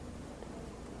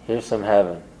 Here's some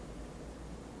heaven.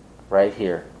 Right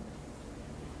here.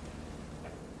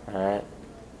 Alright?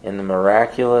 In the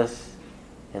miraculous,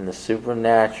 in the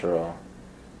supernatural,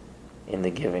 in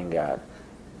the giving God.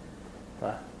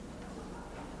 Wow.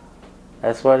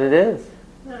 That's what it is.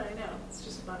 No, I know. It's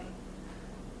just funny.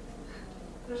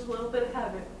 There's a little bit of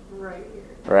heaven right here.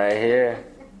 Right here.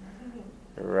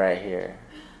 right here.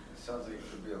 It sounds like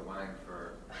it could be a line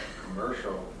for a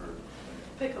commercial for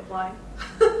Pickup line.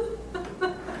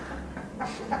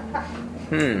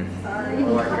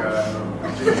 or like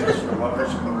a Genius for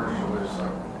Lovers commercial or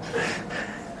something.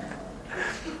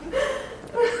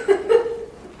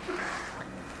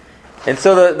 And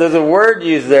so there's a word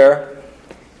used there,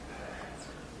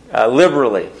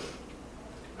 liberally.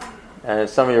 And in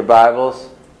some of your Bibles,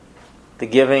 the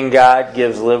giving God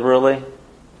gives liberally.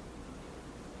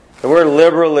 The word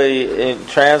liberally,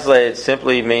 translated,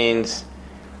 simply means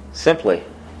simply.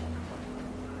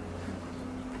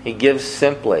 He gives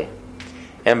simply.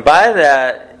 And by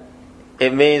that,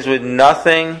 it means with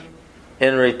nothing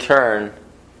in return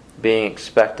being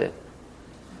expected.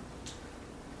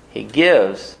 He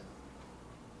gives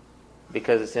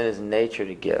because it's in his nature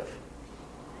to give.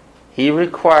 He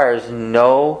requires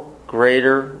no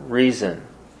greater reason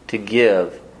to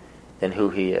give than who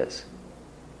he is.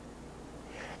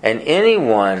 And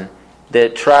anyone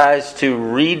that tries to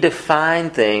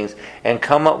redefine things and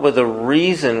come up with a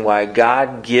reason why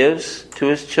God gives to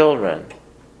his children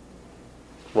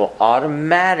will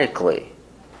automatically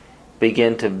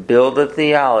begin to build a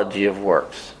theology of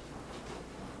works.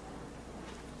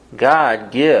 God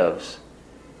gives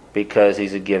because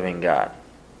he's a giving God.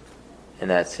 And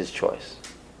that's his choice.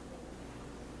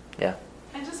 Yeah.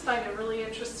 I just find it really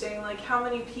interesting, like how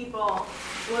many people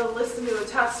will listen to a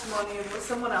testimony of what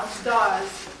someone else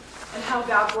does and how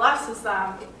God blesses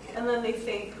them, and then they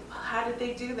think, well, how did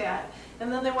they do that?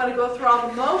 And then they want to go through all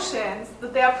the motions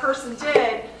that person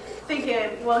did,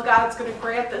 thinking, well, God's going to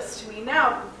grant this to me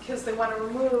now, because they want to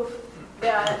remove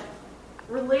that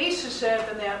relationship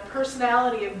and that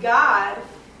personality of God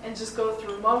and just go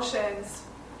through motions.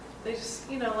 They just,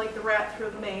 like the rat through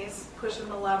the maze, pushing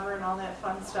the lever and all that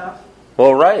fun stuff.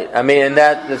 Well, right. I mean, and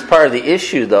that's part of the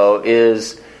issue, though,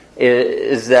 is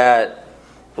that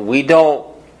we don't.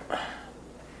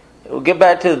 We'll get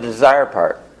back to the desire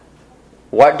part.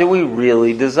 What do we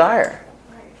really desire?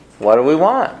 Right. What do we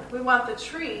want? We want the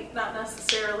treat, not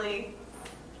necessarily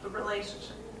the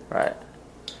relationship. Right.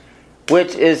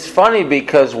 Which is funny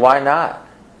because why not?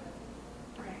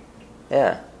 Right.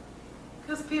 Yeah.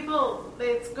 Because people,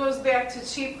 it goes back to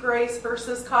cheap grace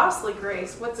versus costly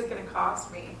grace. What's it going to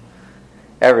cost me?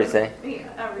 Everything. Yeah,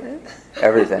 everything.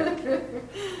 Everything.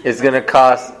 It's going to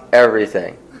cost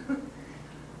everything.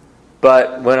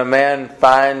 But when a man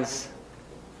finds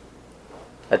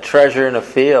a treasure in a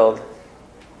field,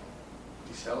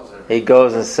 he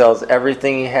goes and sells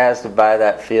everything he has to buy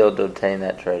that field to obtain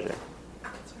that treasure.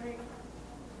 That's right.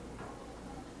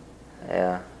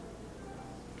 Yeah.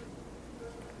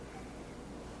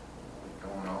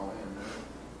 Going all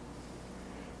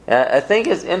in. And I think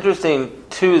it's interesting,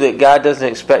 too, that God doesn't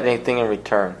expect anything in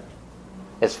return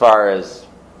as far as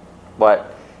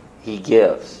what he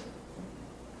gives.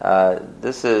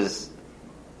 This is...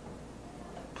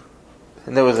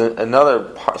 And there was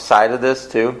another side of this,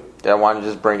 too, that I want to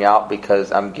just bring out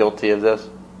because I'm guilty of this.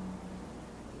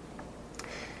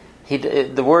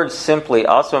 The word simply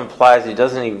also implies he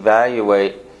doesn't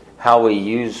evaluate how we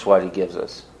use what he gives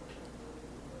us.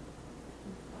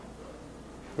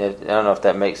 I don't know if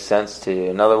that makes sense to you.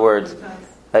 In other words,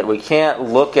 that we can't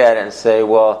look at it and say,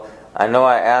 well, I know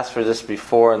I asked for this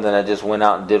before and then I just went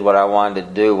out and did what I wanted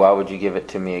to do. Why would you give it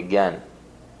to me again?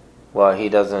 Well, he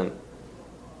doesn't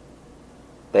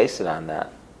base it on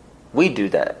that. We do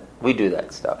that. We do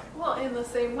that stuff. Well, in the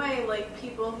same way, like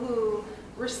people who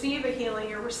receive a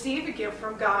healing or receive a gift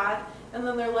from God, and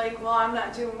then they're like, well, I'm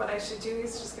not doing what I should do.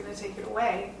 He's just going to take it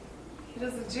away. He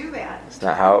doesn't do that. It's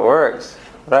not how it works.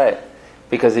 Right.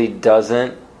 Because he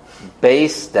doesn't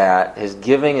base that. His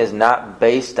giving is not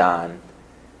based on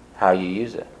how you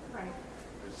use it. Right.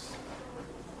 It's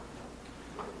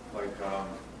like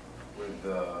with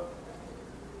the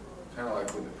kind of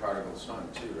like with the prodigal son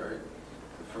too, right?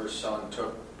 The first son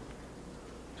took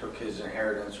his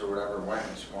inheritance or whatever, went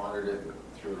and squandered it, and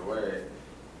threw it away,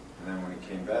 and then when he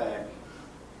came back,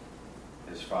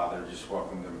 his father just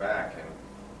welcomed him back and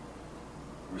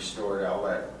restored all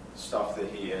that stuff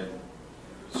that he had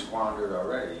squandered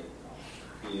already.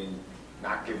 He didn't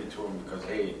not give it to him because,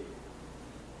 hey,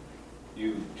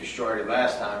 you destroyed it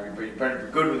last time, but you better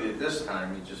be good with it this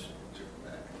time. He just took it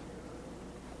back.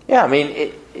 Yeah, I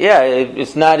mean,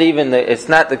 it's not even it's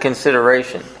not the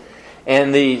consideration,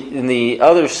 and the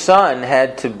other son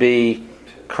had to be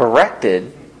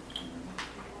corrected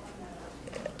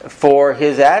for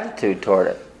his attitude toward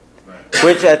it, Right.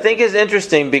 which I think is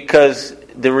interesting because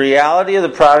the reality of the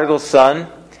prodigal son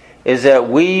is that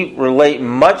we relate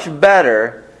much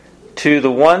better to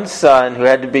the one son who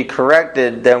had to be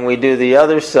corrected than we do the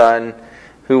other son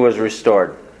who was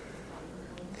restored.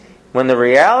 when the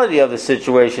reality of the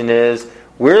situation is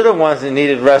we're the ones that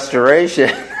needed restoration.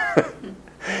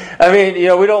 I mean,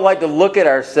 we don't like to look at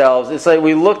ourselves. It's like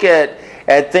we look at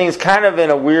things kind of in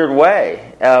a weird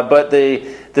way. But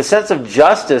the sense of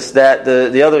justice that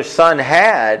the other son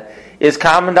had is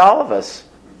common to all of us.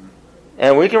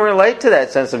 And we can relate to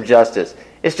that sense of justice.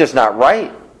 It's just not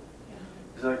right.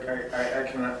 It's like I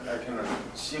can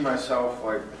see myself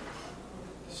like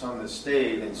the son that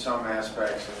stayed in some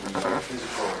aspects and like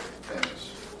physical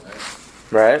things,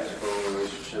 Right? Physical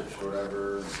relationships,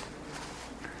 whatever.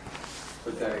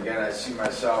 But then again, I see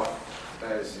myself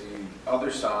as the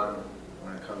other son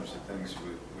when it comes to things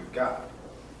with God.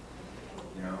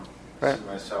 I Right. see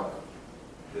myself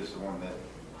as the one that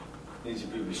needs to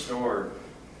be restored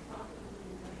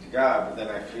to God, but then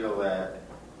I feel that,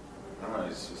 I don't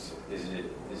know, is it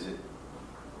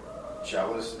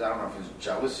jealous? I don't know if it's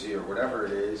jealousy or whatever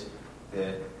it is,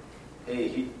 that, hey,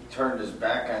 he turned his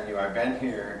back on you, I've been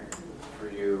here for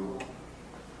you,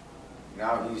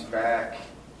 now he's back,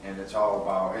 and it's all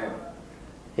about him.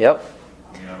 Yep.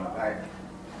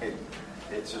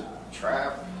 It's a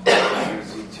trap.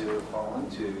 It's easy to fall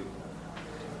into.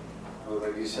 But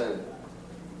like you said,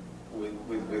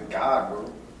 with God, we're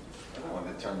the one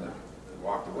that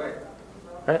walked away.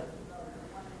 Right.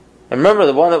 And remember,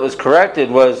 the one that was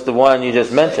corrected was the one you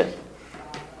just mentioned.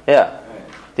 Yeah. Right.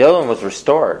 The other one was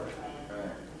restored.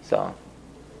 Right. So.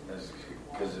 That's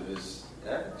because of his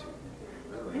attitude,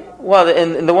 really. Well,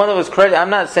 and the one that was corrected, I'm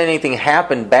not saying anything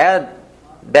happened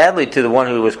badly to the one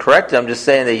who was corrected. I'm just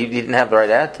saying that he didn't have the right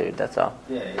attitude. That's all.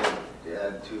 Yeah, he had the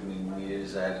attitude, and he needed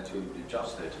his attitude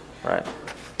adjusted. Right.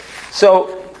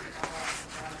 So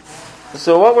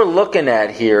what we're looking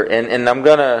at here, and I'm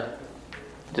going to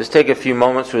just take a few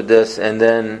moments with this, and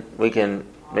then we can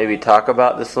maybe talk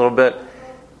about this a little bit.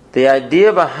 The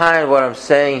idea behind what I'm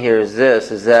saying here is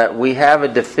this, is that we have a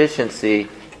deficiency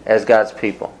as God's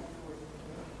people.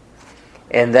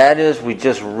 And that is we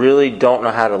just really don't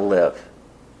know how to live.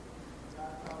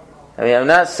 I mean, I'm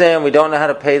not saying we don't know how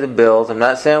to pay the bills. I'm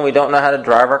not saying we don't know how to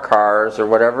drive our cars or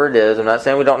whatever it is. I'm not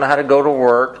saying we don't know how to go to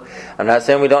work. I'm not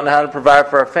saying we don't know how to provide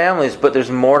for our families, but there's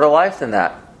more to life than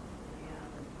that.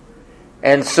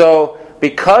 And so,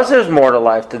 because there's more to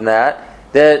life than that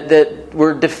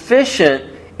we're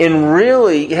deficient in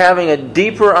really having a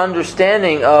deeper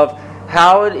understanding of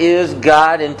how it is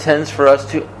God intends for us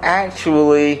to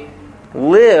actually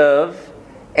live.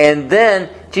 And then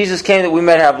Jesus came that we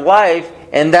might have life,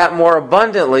 and that more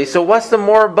abundantly. So what's the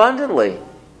more abundantly?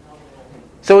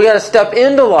 So we got to step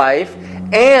into life,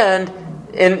 and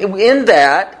in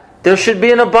that, there should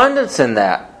be an abundance in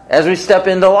that as we step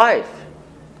into life.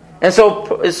 And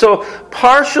so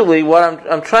partially what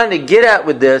I'm trying to get at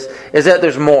with this is that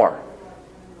there's more.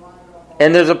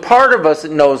 And there's a part of us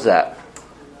that knows that.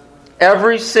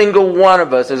 Every single one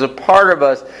of us is a part of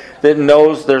us that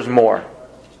knows there's more.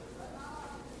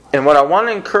 And what I want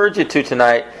to encourage you to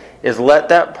tonight is let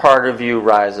that part of you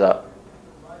rise up.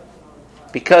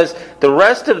 Because the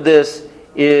rest of this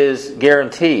is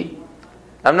guaranteed.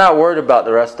 I'm not worried about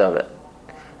the rest of it.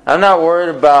 I'm not worried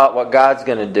about what God's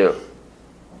going to do.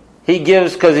 He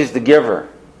gives because He's the giver.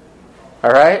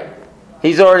 Alright?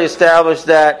 He's already established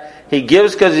that. He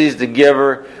gives because He's the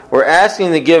giver. We're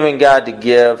asking the giving God to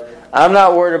give. I'm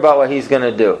not worried about what He's going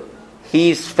to do.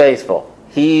 He's faithful.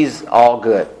 He's all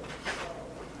good.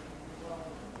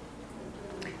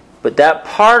 But that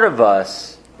part of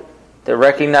us that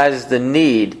recognizes the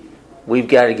need, we've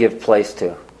got to give place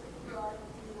to.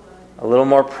 A little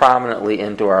more prominently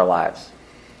into our lives.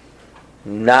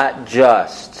 Not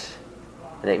just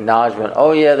an acknowledgement,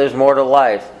 oh yeah, there's more to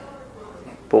life.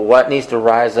 But what needs to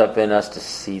rise up in us to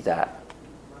see that?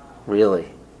 Really.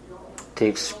 To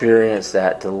experience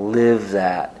that, to live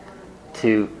that,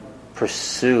 to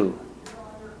pursue.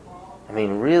 I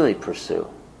mean, really pursue.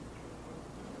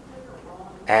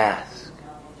 Ask.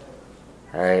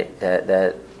 Alright,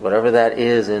 that whatever that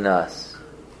is in us,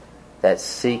 that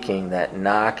seeking, that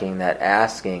knocking, that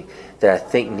asking, that I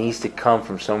think needs to come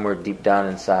from somewhere deep down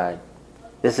inside.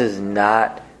 This is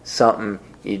not something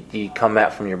you come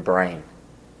at from your brain.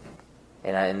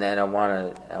 And then I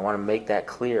want to make that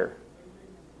clear.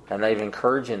 I'm not even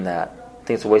encouraging that. I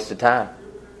think it's a waste of time.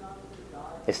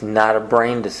 It's not a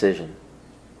brain decision.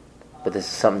 But this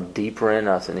is something deeper in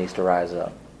us that needs to rise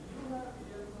up.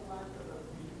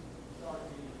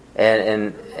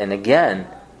 And again,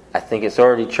 I think it's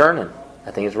already churning.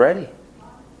 I think it's ready.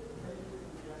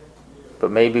 But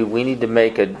maybe we need to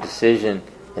make a decision,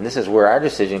 and this is where our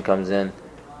decision comes in.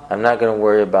 I'm not going to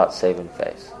worry about saving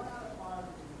face.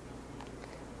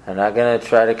 I'm not going to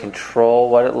try to control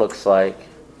what it looks like.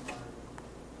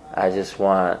 I just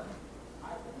want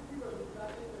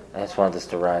I just want this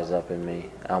to rise up in me.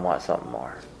 I want something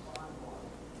more.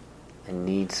 I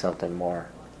need something more.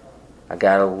 I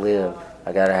gotta live.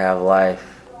 I gotta have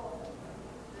life.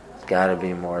 It's gotta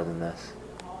be more than this.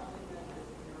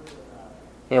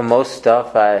 Most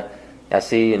stuff I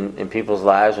see in people's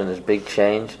lives when there's big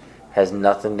change has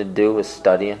nothing to do with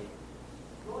studying.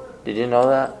 Did you know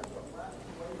that?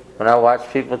 When I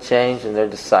watch people change and they're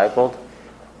discipled,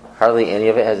 hardly any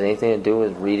of it has anything to do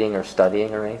with reading or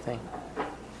studying or anything.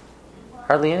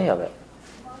 Hardly any of it.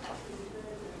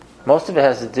 Most of it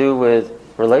has to do with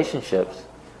relationships.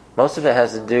 Most of it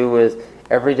has to do with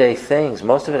everyday things.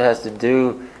 Most of it has to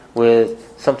do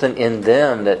with something in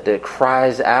them that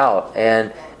cries out,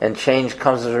 and change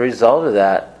comes as a result of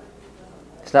that.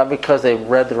 It's not because they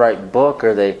read the right book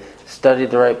or they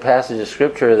studied the right passage of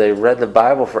Scripture or they read the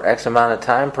Bible for X amount of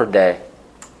time per day.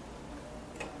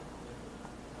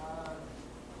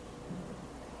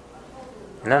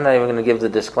 And I'm not even going to give the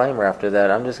disclaimer after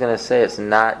that. I'm just going to say it's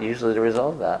not usually the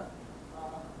result of that.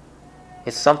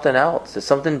 It's something else. It's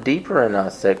something deeper in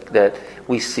us that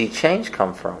we see change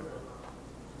come from.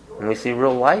 And we see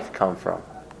real life come from.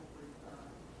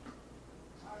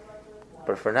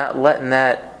 But if we're not letting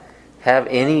that have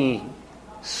any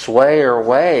sway or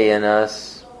way in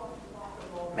us,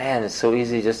 man, it's so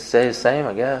easy just to stay the same,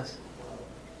 I guess.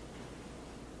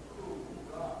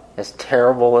 As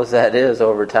terrible as that is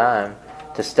over time,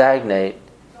 to stagnate,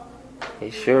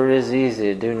 it sure is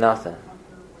easy to do nothing.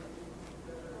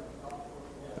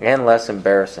 And less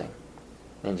embarrassing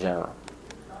in general.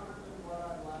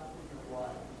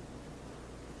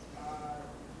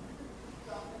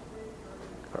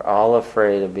 We're all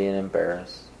afraid of being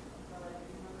embarrassed.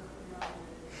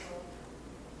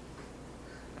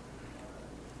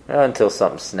 Well, until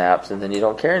something snaps and then you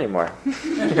don't care anymore.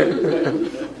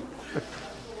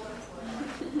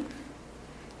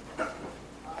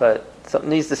 But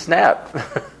something needs to snap.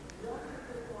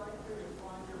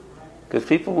 Because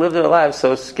people live their lives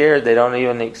so scared they don't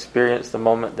even experience the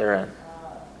moment they're in.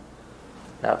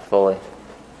 Not fully.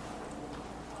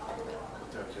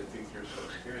 Sometimes they think they're so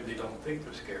scared they don't think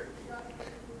they're scared.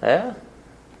 Yeah,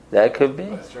 that could be.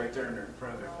 That's right there in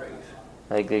front of their face.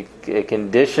 Like a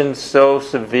condition so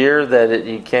severe that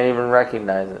you can't even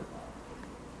recognize it.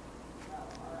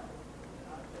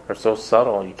 Or so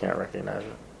subtle you can't recognize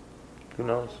it. Who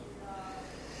knows?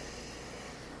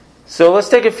 So let's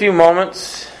take a few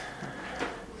moments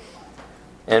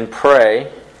and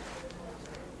pray.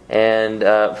 And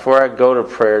before I go to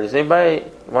prayer, does anybody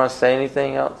want to say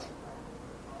anything else?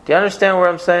 Do you understand what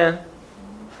I'm saying?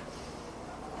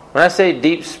 When I say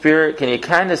deep spirit, can you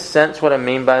kind of sense what I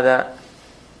mean by that?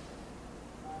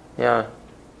 Yeah.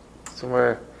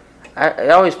 Somewhere. I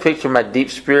always picture my deep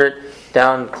spirit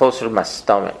down closer to my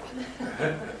stomach.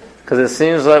 Because it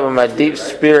seems like when my deep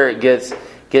spirit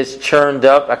gets churned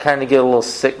up, I kind of get a little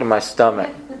sick to my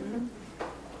stomach.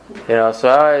 So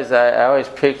I always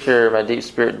picture my deep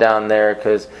spirit down there,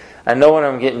 because I know when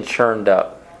I'm getting churned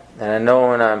up, and I know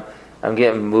when I'm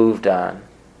getting moved on,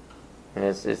 and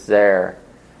it's there,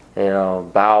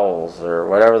 bowels or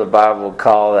whatever the Bible would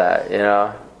call that.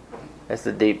 It's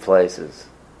the deep places.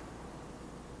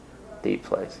 Deep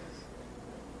places.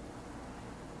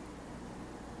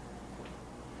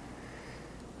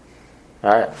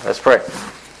 All right, let's pray.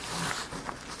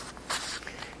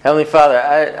 Heavenly Father,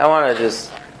 I want to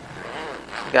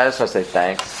God, I just want to say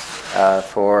thanks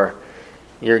for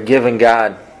your giving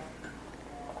God.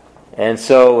 And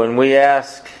so when we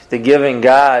ask the giving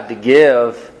God to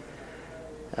give,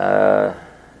 that's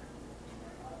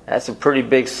a pretty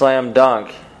big slam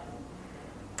dunk.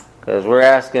 Because we're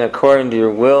asking according to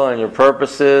your will and your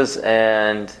purposes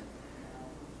and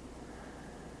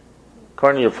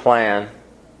according to your plan.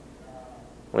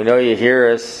 We know you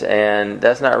hear us, and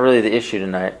that's not really the issue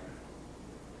tonight.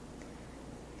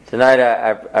 Tonight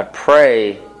I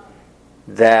pray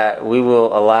that we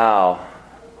will allow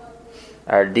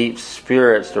our deep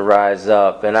spirits to rise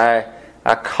up. And I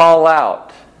call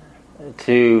out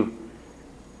to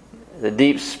the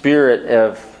deep spirit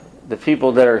of the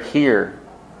people that are here,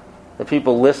 the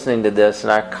people listening to this,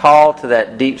 and I call to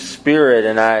that deep spirit,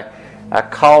 and I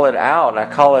call it out, and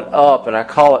I call it up, and I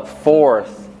call it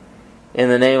forth in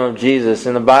the name of Jesus.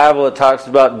 In the Bible it talks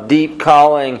about deep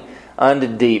calling unto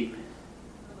deep.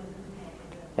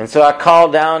 And so I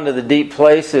call down to the deep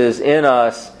places in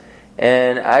us,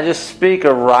 and I just speak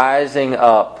a rising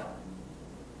up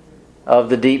of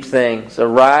the deep things, a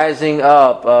rising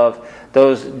up of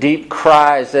those deep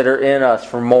cries that are in us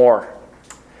for more.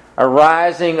 A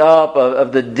rising up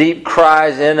of the deep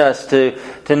cries in us to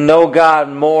know God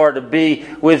more, to be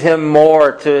with Him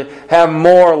more, to have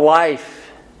more life.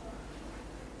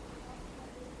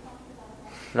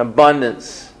 an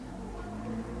abundance.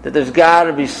 That there's got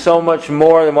to be so much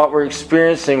more than what we're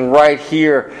experiencing right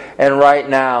here and right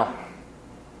now.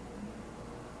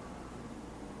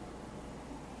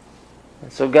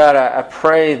 And so God, I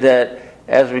pray that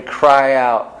as we cry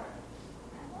out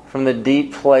from the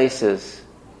deep places,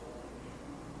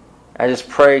 I just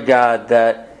pray, God,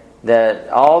 that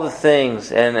all the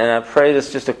things, and I pray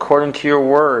this just according to your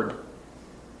word,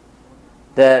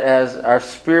 that as our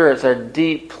spirits, our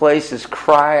deep places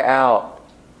cry out,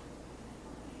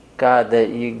 God, that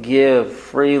you give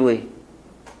freely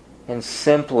and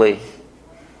simply,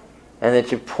 and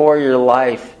that you pour your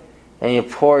life and you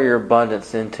pour your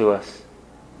abundance into us.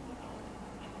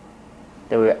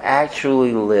 That we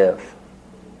actually live.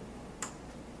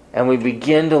 And we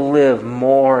begin to live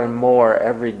more and more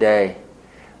every day.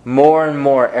 More and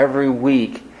more every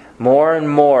week. More and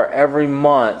more every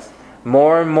month.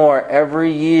 More and more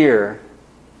every year.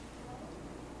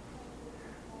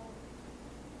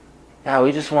 God,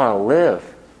 we just want to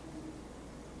live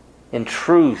in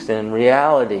truth and in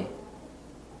reality.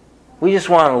 We just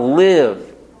want to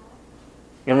live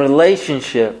in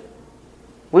relationship.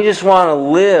 We just want to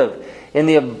live in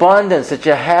the abundance that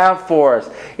you have for us,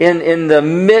 in the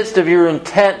midst of your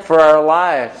intent for our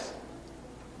lives.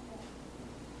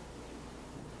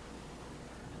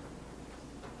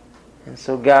 And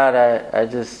so, God, I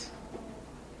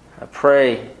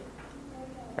pray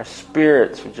our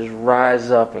spirits would just rise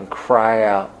up and cry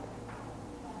out.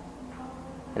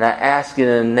 And I ask it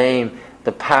in the name,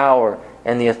 the power,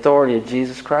 and the authority of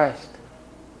Jesus Christ.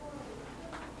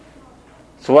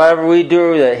 So whatever we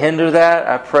do that hinder that,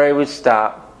 I pray we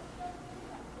stop.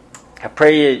 I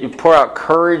pray you pour out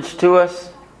courage to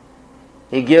us.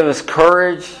 You give us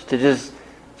courage to just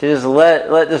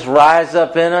let this rise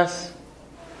up in us.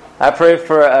 I pray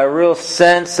for a real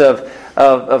sense of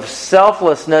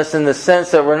selflessness, in the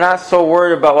sense that we're not so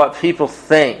worried about what people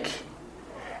think.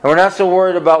 And we're not so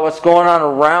worried about what's going on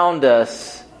around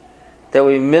us that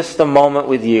we miss the moment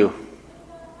with you.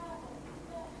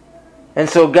 And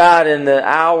so, God, in the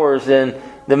hours and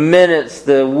the minutes,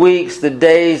 the weeks, the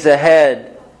days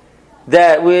ahead,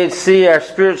 that we'd see our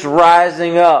spirits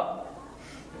rising up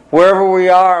wherever we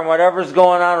are and whatever's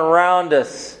going on around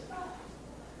us.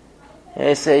 And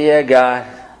they say, yeah, God,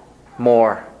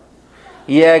 more.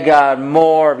 Yeah, God,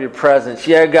 more of your presence.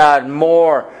 Yeah, God,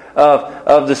 more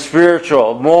of the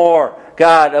spiritual. More,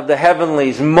 God, of the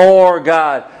heavenlies. More,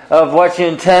 God, of what you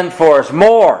intend for us.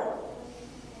 More.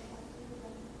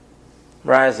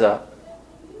 Rise up.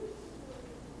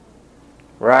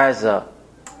 Rise up.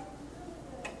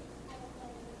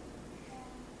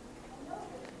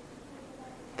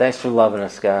 Thanks for loving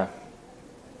us, God.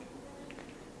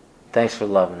 Thanks for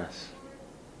loving us.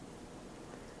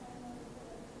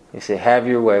 We say, have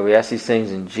your way. We ask these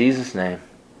things in Jesus' name.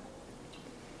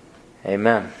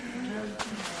 Amen.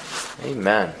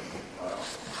 Amen.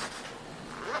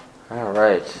 All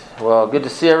right. Well, good to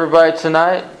see everybody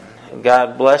tonight.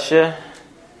 God bless you.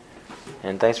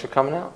 And thanks for coming out.